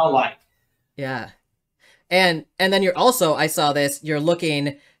 And then you're also, I saw this, you're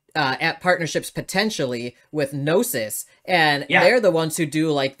looking at partnerships potentially with Gnosis, and Yeah. they're the ones who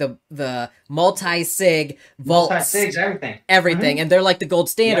do like the multi-sig vaults, Multi-sigs, everything. and they're like the gold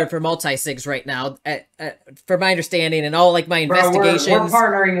standard Yep. for multi-sigs right now, for my understanding and all like my Bro, investigations. we're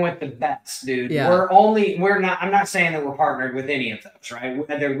partnering with the best, dude. Yeah. I'm not saying that we're partnered with any of those, right?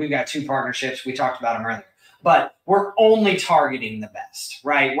 We've got 2 partnerships. We talked about them earlier, but we're only targeting the best,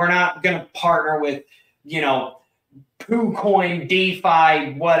 right? We're not going to partner with, PooCoin,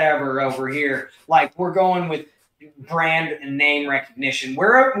 DeFi, whatever over here. Like, we're going with brand and name recognition.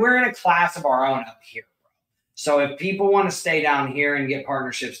 We're in a class of our own up here, bro. So if people want to stay down here and get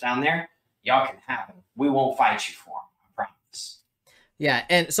partnerships down there, y'all can have them. We won't fight you for them, I promise. Yeah,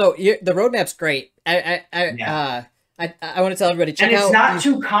 and so the roadmap's great. I want to tell everybody, check out. And it's not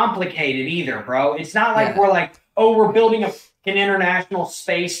too complicated either, bro. It's not like we're like, oh, we're building an international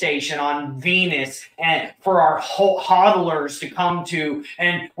space station on Venus and for our hodlers to come to,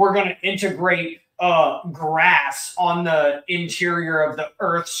 and we're going to integrate grass on the interior of the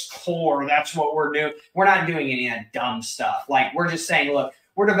Earth's core. That's what we're doing. We're not doing any of that dumb stuff. Like, we're just saying, look,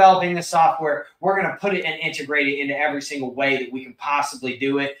 we're developing the software. We're going to put it and integrate it into every single way that we can possibly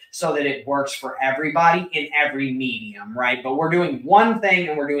do it so that it works for everybody in every medium, right? But we're doing one thing,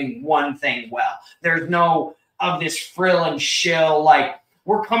 and we're doing one thing well. There's no of this frill and shill, like,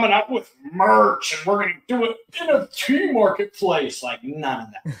 we're coming up with merch and we're going to do it in a NFT marketplace. Like, none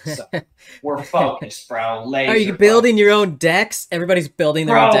of that. So we're focused, bro. Are you building your own decks? Everybody's building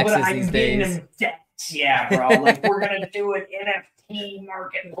their own decks these days. Them decks. Yeah, bro. Like, we're going to do it NFT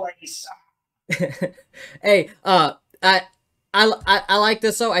marketplace. Hey, I like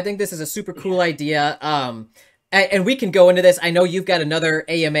this. So I think this is a super cool idea. And we can go into this. I know you've got another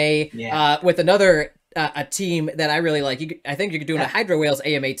AMA with another a team that I really like. I think you're doing a Hydro Whales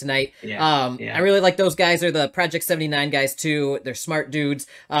AMA tonight. I really like those guys. They're the Project 79 guys too. They're smart dudes.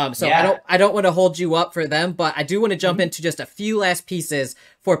 So I don't want to hold you up for them, but I do want to jump into just a few last pieces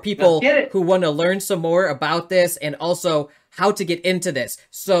for people who want to learn some more about this and also how to get into this.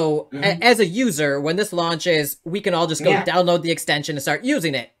 So as a user, when this launches, we can all just go download the extension and start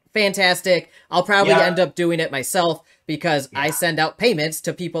using it. Fantastic. I'll probably end up doing it myself because I send out payments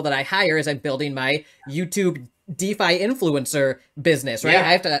to people that I hire as I'm building my YouTube DeFi influencer business, right?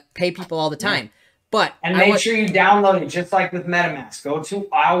 I have to pay people all the time. But make sure you download it just like with MetaMask. Go to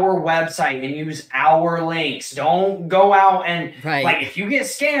our website and use our links. Don't go out and like, if you get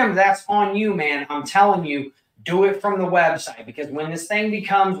scammed, that's on you, man. I'm telling you. Do it from the website, because when this thing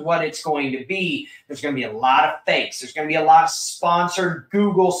becomes what it's going to be, there's going to be a lot of fakes. There's going to be a lot of sponsored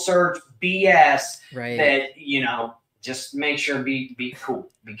Google search BS that, just make sure be cool.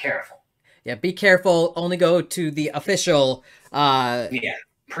 Be careful. Yeah, be careful. Only go to the official Presend.io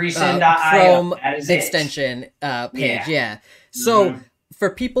Chrome extension page. So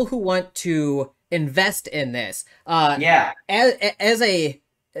for people who want to invest in this, as a,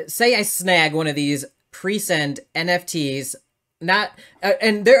 say I snag one of these Presend NFTs,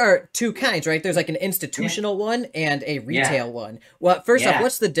 and there are 2 kinds, right? There's like an institutional one and a retail one. Well, first off,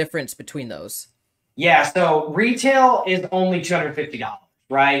 what's the difference between those? So retail is only $250,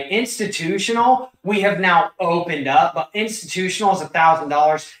 right? Institutional, we have now opened up, but institutional is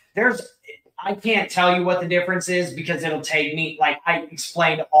 $1,000. I can't tell you what the difference is because it'll take me, like, I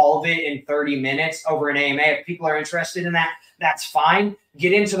explained all of it in 30 minutes over an AMA. If people are interested in that, that's fine.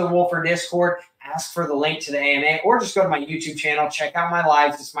 Get into the Wolfer Discord, ask for the link to the AMA, or just go to my YouTube channel, check out my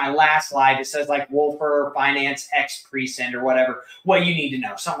lives. It's my last live. It says like Wolfer Finance X Presend or whatever, what you need to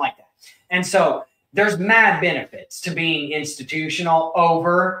know, something like that. And so there's mad benefits to being institutional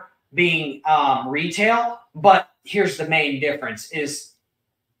over being retail. But here's the main difference is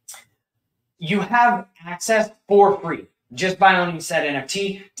you have access for free just by owning said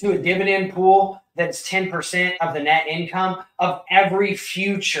NFT to a dividend pool that's 10% of the net income of every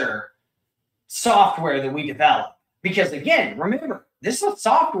future software that we develop. Because again, remember, this is a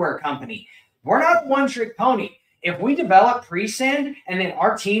software company. We're not a one-trick pony. If we develop Presend and then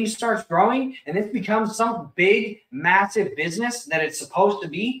our team starts growing and this becomes some big, massive business that it's supposed to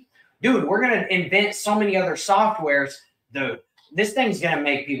be, dude, we're going to invent so many other softwares. Dude, this thing's going to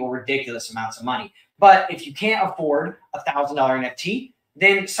make people ridiculous amounts of money. But if you can't afford $1,000 NFT,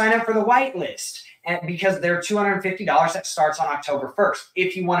 then sign up for the whitelist. And because they're $250, that starts on October 1st.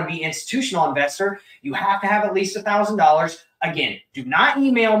 If you want to be institutional investor, you have to have at least $1,000. Again, do not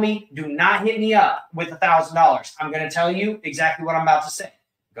email me. Do not hit me up with $1,000. I'm going to tell you exactly what I'm about to say.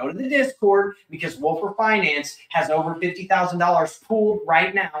 Go to the Discord because Wolfer Finance has over $50,000 pooled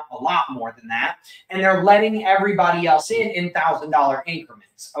right now, a lot more than that. And they're letting everybody else in $1,000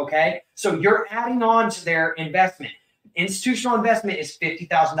 increments, okay? So you're adding on to their investment. Institutional investment is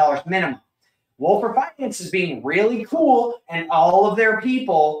 $50,000 minimum. Wolfer Finance is being really cool, and all of their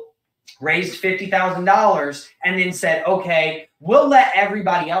people raised $50,000 and then said, okay, we'll let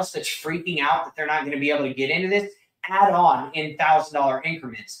everybody else that's freaking out that they're not going to be able to get into this add on in $1,000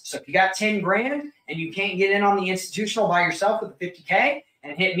 increments. So if you got 10 grand and you can't get in on the institutional by yourself with the 50K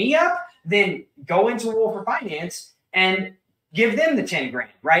and hit me up, then go into Wolfer Finance and give them the 10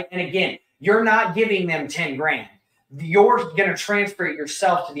 grand, right? And again, you're not giving them 10 grand. You're going to transfer it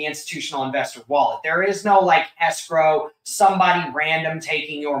yourself to the institutional investor wallet. There is no like escrow, somebody random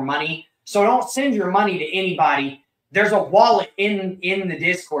taking your money. So don't send your money to anybody. There's a wallet in the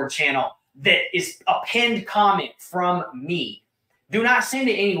Discord channel that is a pinned comment from me. Do not send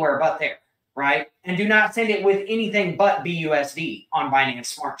it anywhere but there, right? And do not send it with anything but BUSD on Binance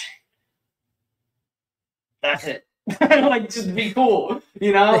Smart Chain. That's it. Like, just be cool,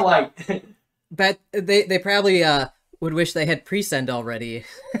 you know, like. But they probably would wish they had Presend already.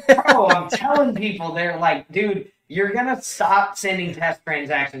 Bro, I'm telling people, they're like, dude, you're gonna stop sending test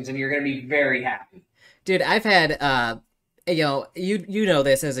transactions and you're gonna be very happy. Dude, I've had you know, you know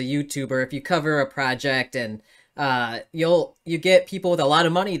this as a YouTuber, if you cover a project and you get people with a lot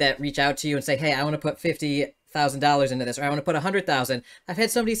of money that reach out to you and say, hey, I want to put $50,000 into this, or I want to put 100,000. I've had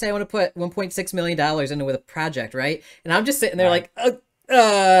somebody say I want to put $1.6 million into with a project, right? And I'm just sitting there like,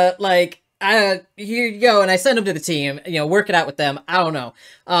 here you go, and I send them to the team, you know, work it out with them. I don't know.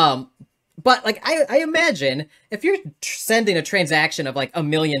 But like, I imagine if you're sending a transaction of like $1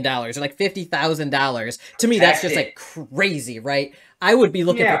 million or like $50,000, to me, that's just like crazy, right? I would be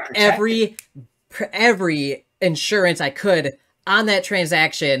looking for every insurance I could on that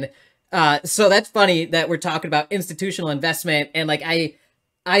transaction. So that's funny that we're talking about institutional investment. And like,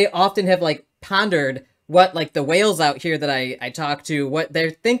 I often have like pondered what like the whales out here that I talk to, what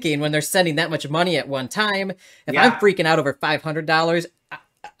they're thinking when they're sending that much money at one time. If I'm freaking out over $500,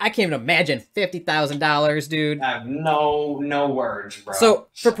 I can't even imagine $50,000, dude. I have no words, bro. So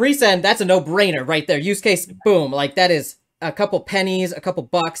for Presend, that's a no-brainer right there. Use case, boom. Like that is a couple pennies, a couple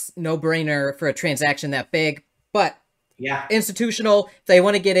bucks, no-brainer for a transaction that big. But yeah, institutional, if they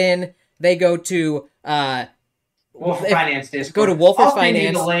want to get in, they go to Wolfer Finance Discord. Go to Wolfer Finance. I'll send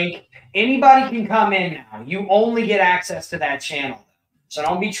you the link. Anybody can come in now. You only get access to that channel. So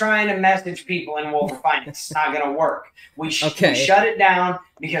don't be trying to message people in Wolfer Finance. It's not going to work. We shut it down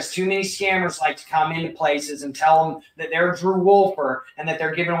because too many scammers like to come into places and tell them that they're Drew Wolfer and that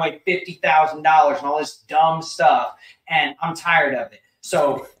they're giving away $50,000 and all this dumb stuff. And I'm tired of it.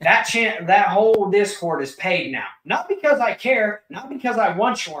 So that whole Discord is paid now. Not because I care, not because I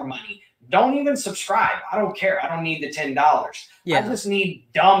want your money. Don't even subscribe. I don't care. I don't need the $10. Yeah. I just need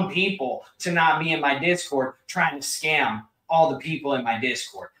dumb people to not be in my Discord trying to scam all the people in my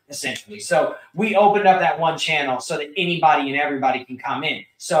Discord, essentially. So we opened up that one channel so that anybody and everybody can come in.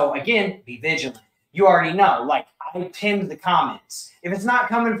 So again, be vigilant. You already know, like I pinned the comments. If it's not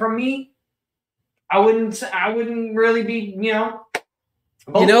coming from me, I wouldn't really be,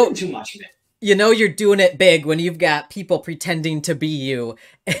 too much of it. You know you're doing it big when you've got people pretending to be you.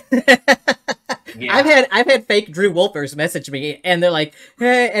 Yeah. I've had fake Drew Wolfers message me and they're like,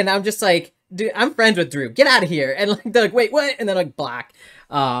 hey, and I'm just like, dude, I'm friends with Drew. Get out of here. And like, they're like, wait, what? And then like block.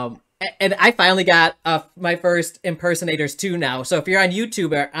 And I finally got my first impersonators too now. So if you're on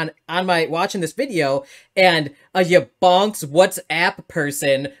YouTube or on my watching this video and a YaBonks WhatsApp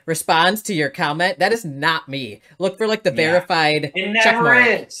person responds to your comment, that is not me. Look for like the verified. It never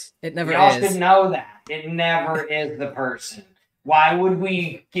is. It never Y'all is. should know that. It never is the person. Why would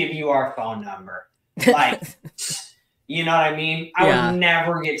we give you our phone number? Like, you know what I mean? I would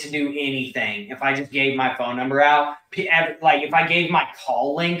never get to do anything if I just gave my phone number out. Like, if I gave my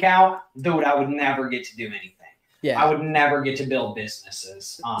call link out, dude, I would never get to do anything. Yeah. I would never get to build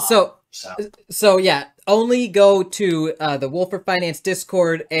businesses. So yeah, only go to the Wolfer Finance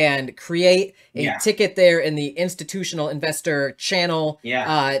Discord and create a ticket there in the institutional investor channel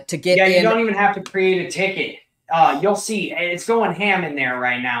to get in. You don't even have to create a ticket. You'll see it's going ham in there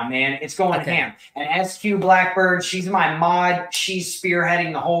right now, man. It's going ham. And SQ Blackbird, she's my mod. She's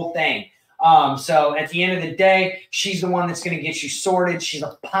spearheading the whole thing. So at the end of the day, she's the one that's going to get you sorted. She's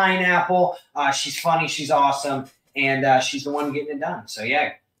a pineapple. She's funny. She's awesome. And she's the one getting it done. So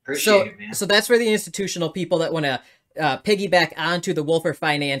yeah, appreciate it, man. So that's for the institutional people that want to piggyback onto the Wolfer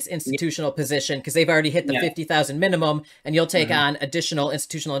Finance institutional position because they've already hit the 50,000 minimum, and you'll take on additional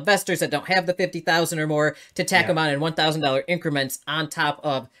institutional investors that don't have the 50,000 or more to tack them on in $1,000 increments on top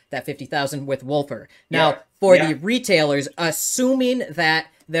of that 50,000 with Wolfer. Now, for the retailers, assuming that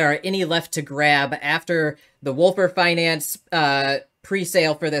there are any left to grab after the Wolfer Finance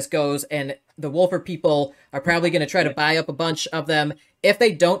pre-sale for this goes, and the Wolfer people are probably going to try to buy up a bunch of them. If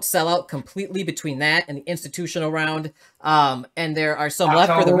they don't sell out completely between that and the institutional round, and there are some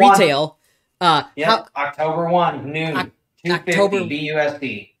left for the retail. October 1, noon, 250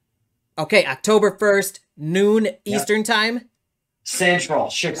 BUSD. Okay, October 1st, noon Eastern time. Central,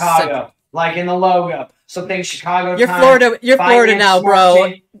 Chicago, like in the logo. So think Chicago You're time. Florida. You're Florida now,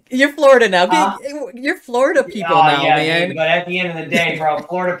 bro. You're Florida now. You're Florida people now, man. Dude, but at the end of the day, bro,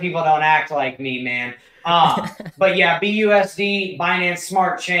 Florida people don't act like me, man. But yeah, BUSD, Binance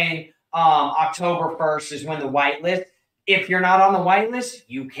Smart Chain, October 1st is when the whitelist. If you're not on the whitelist,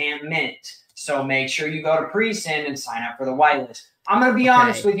 you can't mint. So make sure you go to Presend and sign up for the whitelist. I'm going to be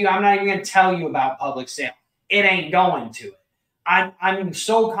honest with you. I'm not even going to tell you about public sale. It ain't going to it. I'm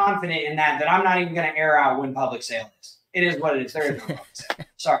so confident in that I'm not even going to air out when public sale is. It is what it is. There is no public sale.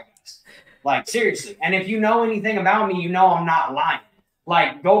 Sorry, guys. Like, seriously. And if you know anything about me, you know I'm not lying.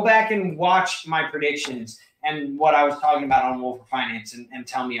 Like, go back and watch my predictions and what I was talking about on Wolfer Finance and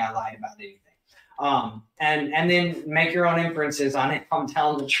tell me I lied about anything. And then make your own inferences on if I'm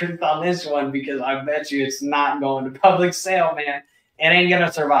telling the truth on this one, because I bet you it's not going to public sale, man. It ain't going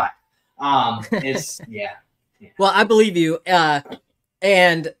to survive. Yeah. Well, I believe you.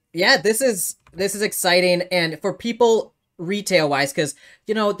 And yeah, this is exciting. And for people retail wise, because,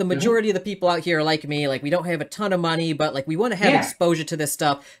 you know, the majority of the people out here are like me, like we don't have a ton of money, but like we want to have exposure to this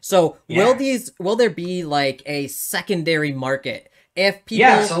stuff. So will there be like a secondary market if people?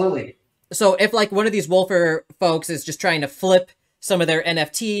 Yeah, absolutely. So if like one of these Wolfer folks is just trying to flip some of their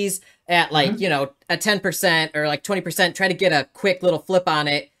NFTs at like, you know, a 10% or like 20%, try to get a quick little flip on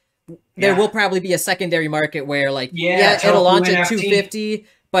it. There will probably be a secondary market where like, it'll launch at $250,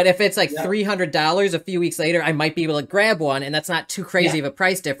 but if it's like $300 a few weeks later, I might be able to grab one, and that's not too crazy of a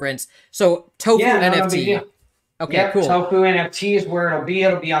price difference. So Tofu NFT. Okay, cool. Tofu NFT is where it'll be.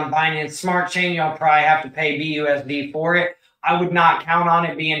 It'll be on Binance Smart Chain. You'll probably have to pay BUSD for it. I would not count on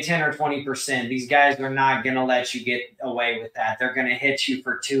it being 10 or 20%. These guys are not going to let you get away with that. They're going to hit you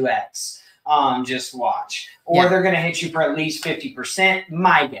for 2x. Just watch. Or they're going to hit you for at least 50%,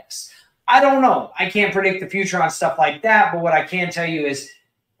 my guess. I don't know. I can't predict the future on stuff like that, but what I can tell you is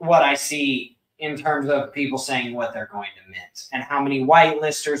what I see in terms of people saying what they're going to mint and how many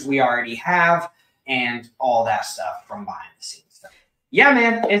whitelisters we already have and all that stuff from behind the scenes stuff. Yeah,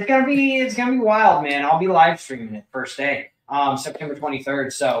 man, it's gonna be wild, man. I'll be live streaming it first day, September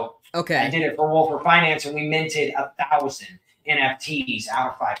 23rd. So I did it for Wolfer Finance, and we minted 1,000 NFTs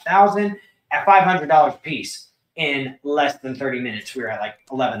out of 5,000 at $500 a piece. In less than 30 minutes, we were at like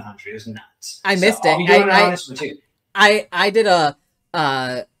 1,100. It was nuts. I missed it. I did a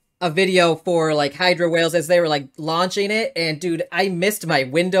video for like Hydro Whales as they were like launching it, and dude, I missed my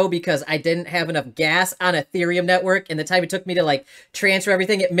window because I didn't have enough gas on Ethereum network, and the time it took me to like transfer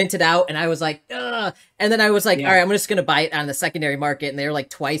everything, it minted out, and I was like, ugh. And then I was like, all right, I'm just gonna buy it on the secondary market, and they were like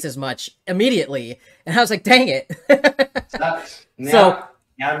twice as much immediately, and I was like, dang it. So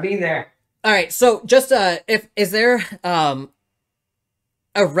gotta be there. All right, so just is there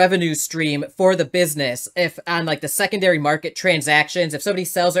a revenue stream for the business if on like the secondary market transactions, if somebody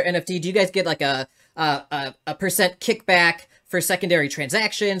sells their NFT, do you guys get like a percent kickback for secondary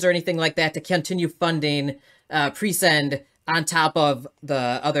transactions or anything like that to continue funding Presend on top of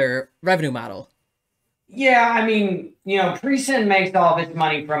the other revenue model? Yeah, I mean, you know, Presend makes all of its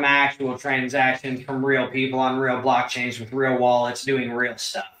money from actual transactions from real people on real blockchains with real wallets doing real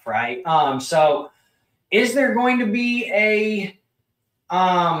stuff, right? So is there going to be a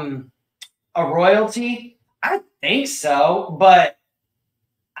royalty? I think so, but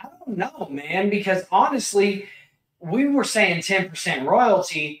I don't know, man, because honestly, we were saying 10%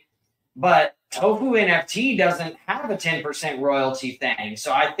 royalty, but Tofu NFT doesn't have a 10% royalty thing.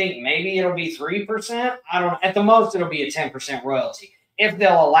 So I think maybe it'll be 3%. I don't know. At the most, it'll be a 10% royalty if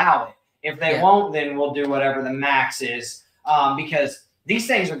they'll allow it. If they won't, then we'll do whatever the max is, because these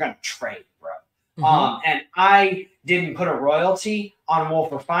things are going to trade, bro. And I didn't put a royalty on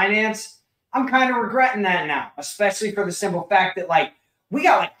Wolfer Finance. I'm kind of regretting that now, especially for the simple fact that like we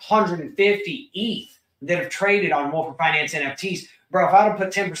got like 150 ETH that have traded on Wolfer Finance NFTs. Bro, if I'd have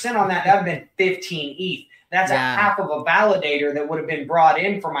put 10% on that, that would have been 15 ETH. That's a half of a validator that would have been brought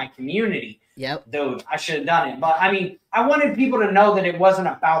in for my community. Yep. Dude, I should have done it. But, I mean, I wanted people to know that it wasn't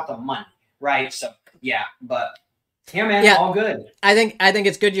about the money, right? So, yeah, but, yeah, man, all good. I think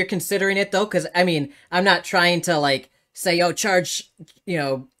it's good you're considering it, though, because, I mean, I'm not trying to, like, say, oh, charge,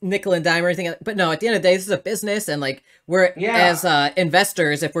 nickel and dime or anything. But no, at the end of the day, this is a business. And like we're as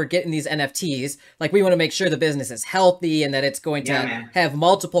investors, if we're getting these NFTs, like we want to make sure the business is healthy and that it's going to have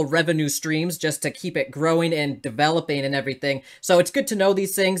multiple revenue streams just to keep it growing and developing and everything. So it's good to know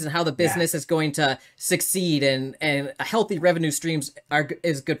these things and how the business is going to succeed, and a healthy revenue streams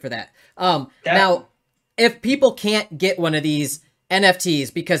is good for that. Now, if people can't get one of these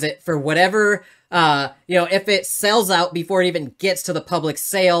NFTs because it, for whatever, if it sells out before it even gets to the public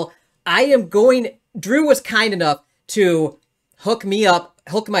sale, Drew was kind enough to hook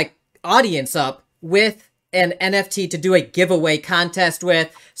my audience up with an NFT to do a giveaway contest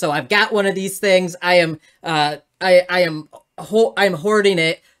with. So I've got one of these things. I'm hoarding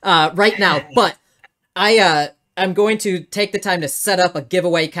it, right now, but I'm going to take the time to set up a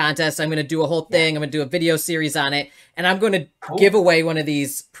giveaway contest. I'm going to do a whole thing. I'm going to do a video series on it, and I'm going to give away one of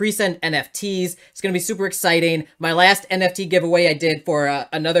these Presend NFTs. It's going to be super exciting. My last NFT giveaway I did for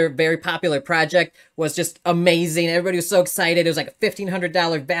another very popular project was just amazing. Everybody was so excited. It was like a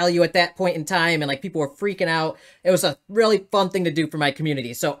 $1,500 value at that point in time, and like people were freaking out. It was a really fun thing to do for my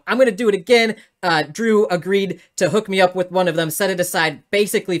community. So I'm going to do it again. Drew agreed to hook me up with one of them, set it aside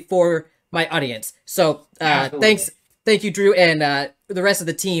basically for my audience. So thank you, Drew, and the rest of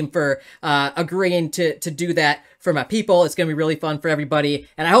the team for agreeing to do that for my people. It's gonna be really fun for everybody,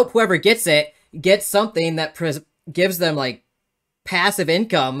 and I hope whoever gets it gets something that gives them like passive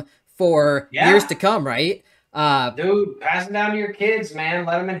income for years to come, right? Dude, pass it down to your kids, man.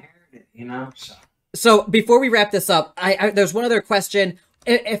 Let them inherit it, So before we wrap this up, there's one other question.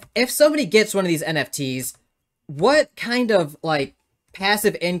 If somebody gets one of these NFTs, what kind of like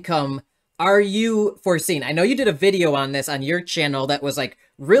passive income are you foreseeing? I know you did a video on this on your channel that was like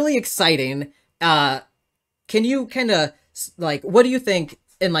really exciting. Can you kind of like, what do you think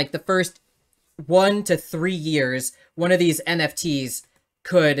in like the first 1 to 3 years, one of these NFTs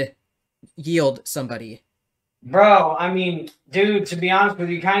could yield somebody? Bro, I mean, dude, to be honest with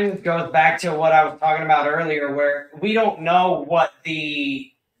you, kind of goes back to what I was talking about earlier, where we don't know what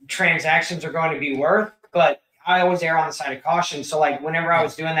the transactions are going to be worth, but I always err on the side of caution. So like whenever I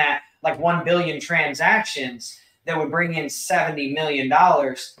was doing that, like 1 billion transactions that would bring in $70 million.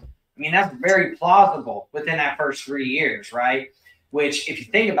 I mean, that's very plausible within that first 3 years, right? Which, if you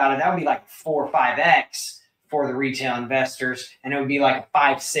think about it, that would be like 4 or 5x for the retail investors, and it would be like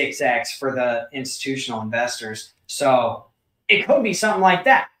 5, 6x for the institutional investors. So it could be something like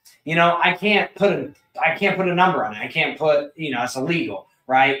that. I can't put a number on it. I can't put, it's illegal.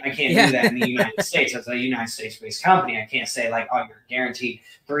 Right? I can't do that in the United States. As a United States-based company, I can't say like, oh, you're guaranteed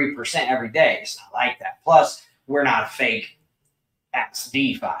 3% every day. It's not like that. Plus, we're not a fake ass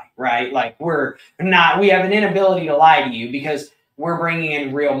DeFi, right? Like we have an inability to lie to you because we're bringing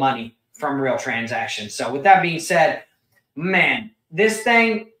in real money from real transactions. So with that being said, man, this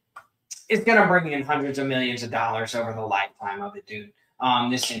thing is going to bring in hundreds of millions of dollars over the lifetime of it, dude.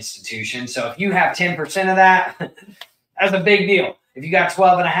 This institution. So if you have 10% of that, that's a big deal. If you got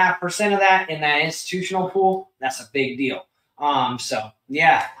 12.5% of that in that institutional pool, that's a big deal. So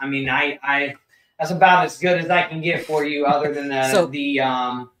yeah, I mean, I that's about as good as I can get for you, other than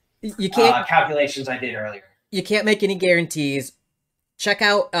the calculations I did earlier. You can't make any guarantees. Check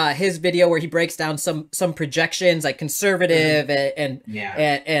out his video where he breaks down some projections, like conservative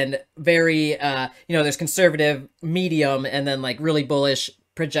and very there's conservative, medium, and then like really bullish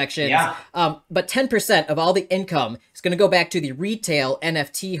projections. But 10% of all the income is going to go back to the retail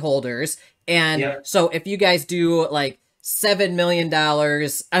NFT holders. And so if you guys do like $7 million,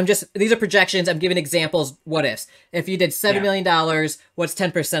 these are projections. I'm giving examples. What ifs? If you did $7 million, what's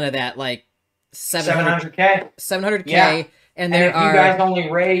 10% of that? Like 700K. 700K. And if you guys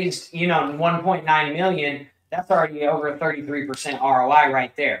only raised, 1.9 million, that's already over a 33% ROI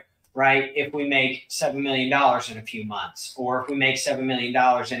right there. Right? If we make $7 million in a few months, or if we make $7 million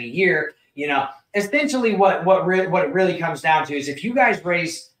in a year, essentially what it really comes down to is if you guys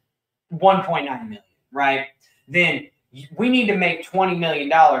raise 1.9 million, right? Then we need to make $20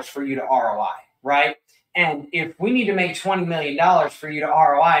 million for you to ROI, right? And if we need to make $20 million for you to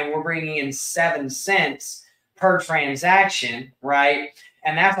ROI, and we're bringing in 7 cents per transaction, right?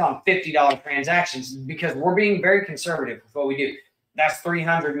 And that's on $50 transactions, because we're being very conservative with what we do. That's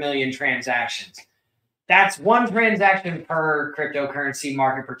 300 million transactions. That's one transaction per cryptocurrency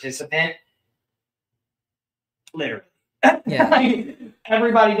market participant. Literally.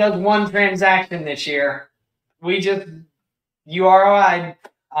 Everybody does one transaction this year. You ROI'd.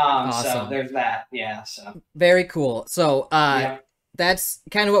 Awesome. So there's that. Yeah. So very cool. So that's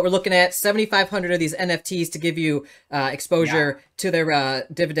kind of what we're looking at. 7,500 of these NFTs to give you exposure to their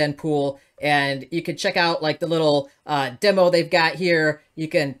dividend pool. And you can check out like the little demo they've got here. You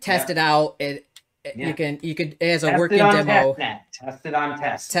can test it out. It as a working demo. Test it on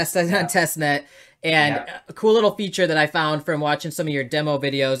test. Test it on testnet. And a cool little feature that I found from watching some of your demo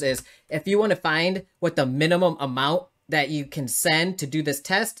videos is if you want to find what the minimum amount that you can send to do this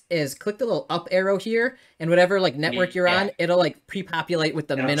test is, click the little up arrow here, and whatever like network you're on, it'll like pre-populate with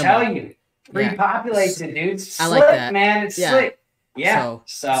the minimum. Tell you, pre-populates it, dude. It's I slick, like that, man. It's slick. Yeah.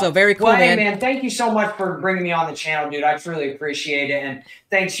 So very cool, hey, man. Thank you so much for bringing me on the channel, dude. I truly appreciate it. And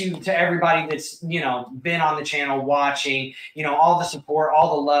thanks you to everybody that's, been on the channel watching, all the support,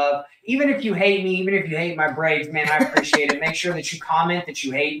 all the love. Even if you hate me, even if you hate my braids, man, I appreciate it. Make sure that you comment that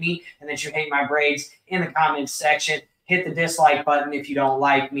you hate me and that you hate my braids in the comments section. Hit the dislike button if you don't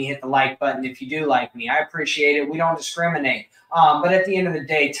like me. Hit the like button if you do like me. I appreciate it. We don't discriminate. But at the end of the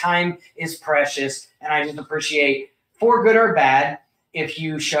day, time is precious. And I just appreciate, for good or bad, if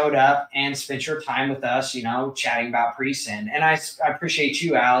you showed up and spent your time with us, chatting about Presend. And I appreciate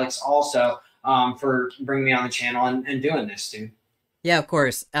you, Alex, also for bringing me on the channel and doing this, dude. Yeah, of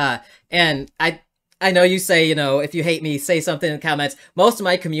course. And I know you say, if you hate me, say something in the comments. Most of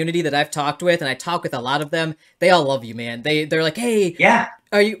my community that I've talked with, and I talk with a lot of them, they all love you, man. They're like, hey,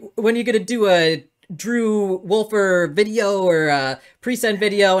 when are you going to do a Drew Wolfer video or a Presend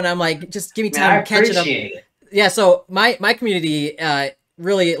video? And I'm like, just give me time to catch it up. Yeah, so my community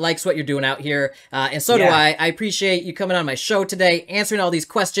really likes what you're doing out here, and so do I. I appreciate you coming on my show today, answering all these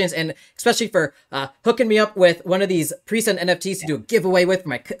questions, and especially for hooking me up with one of these Presend NFTs to do a giveaway with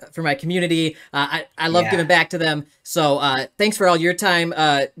for my community. I love giving back to them. So thanks for all your time,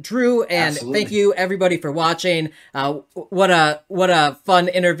 Drew, and thank you everybody for watching. What a fun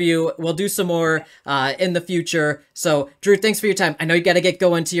interview. We'll do some more in the future. So Drew, thanks for your time. I know you got to get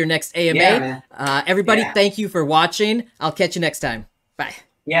going to your next AMA. Everybody, thank you for watching. I'll catch you next time. Bye.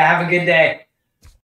 Yeah, have a good day.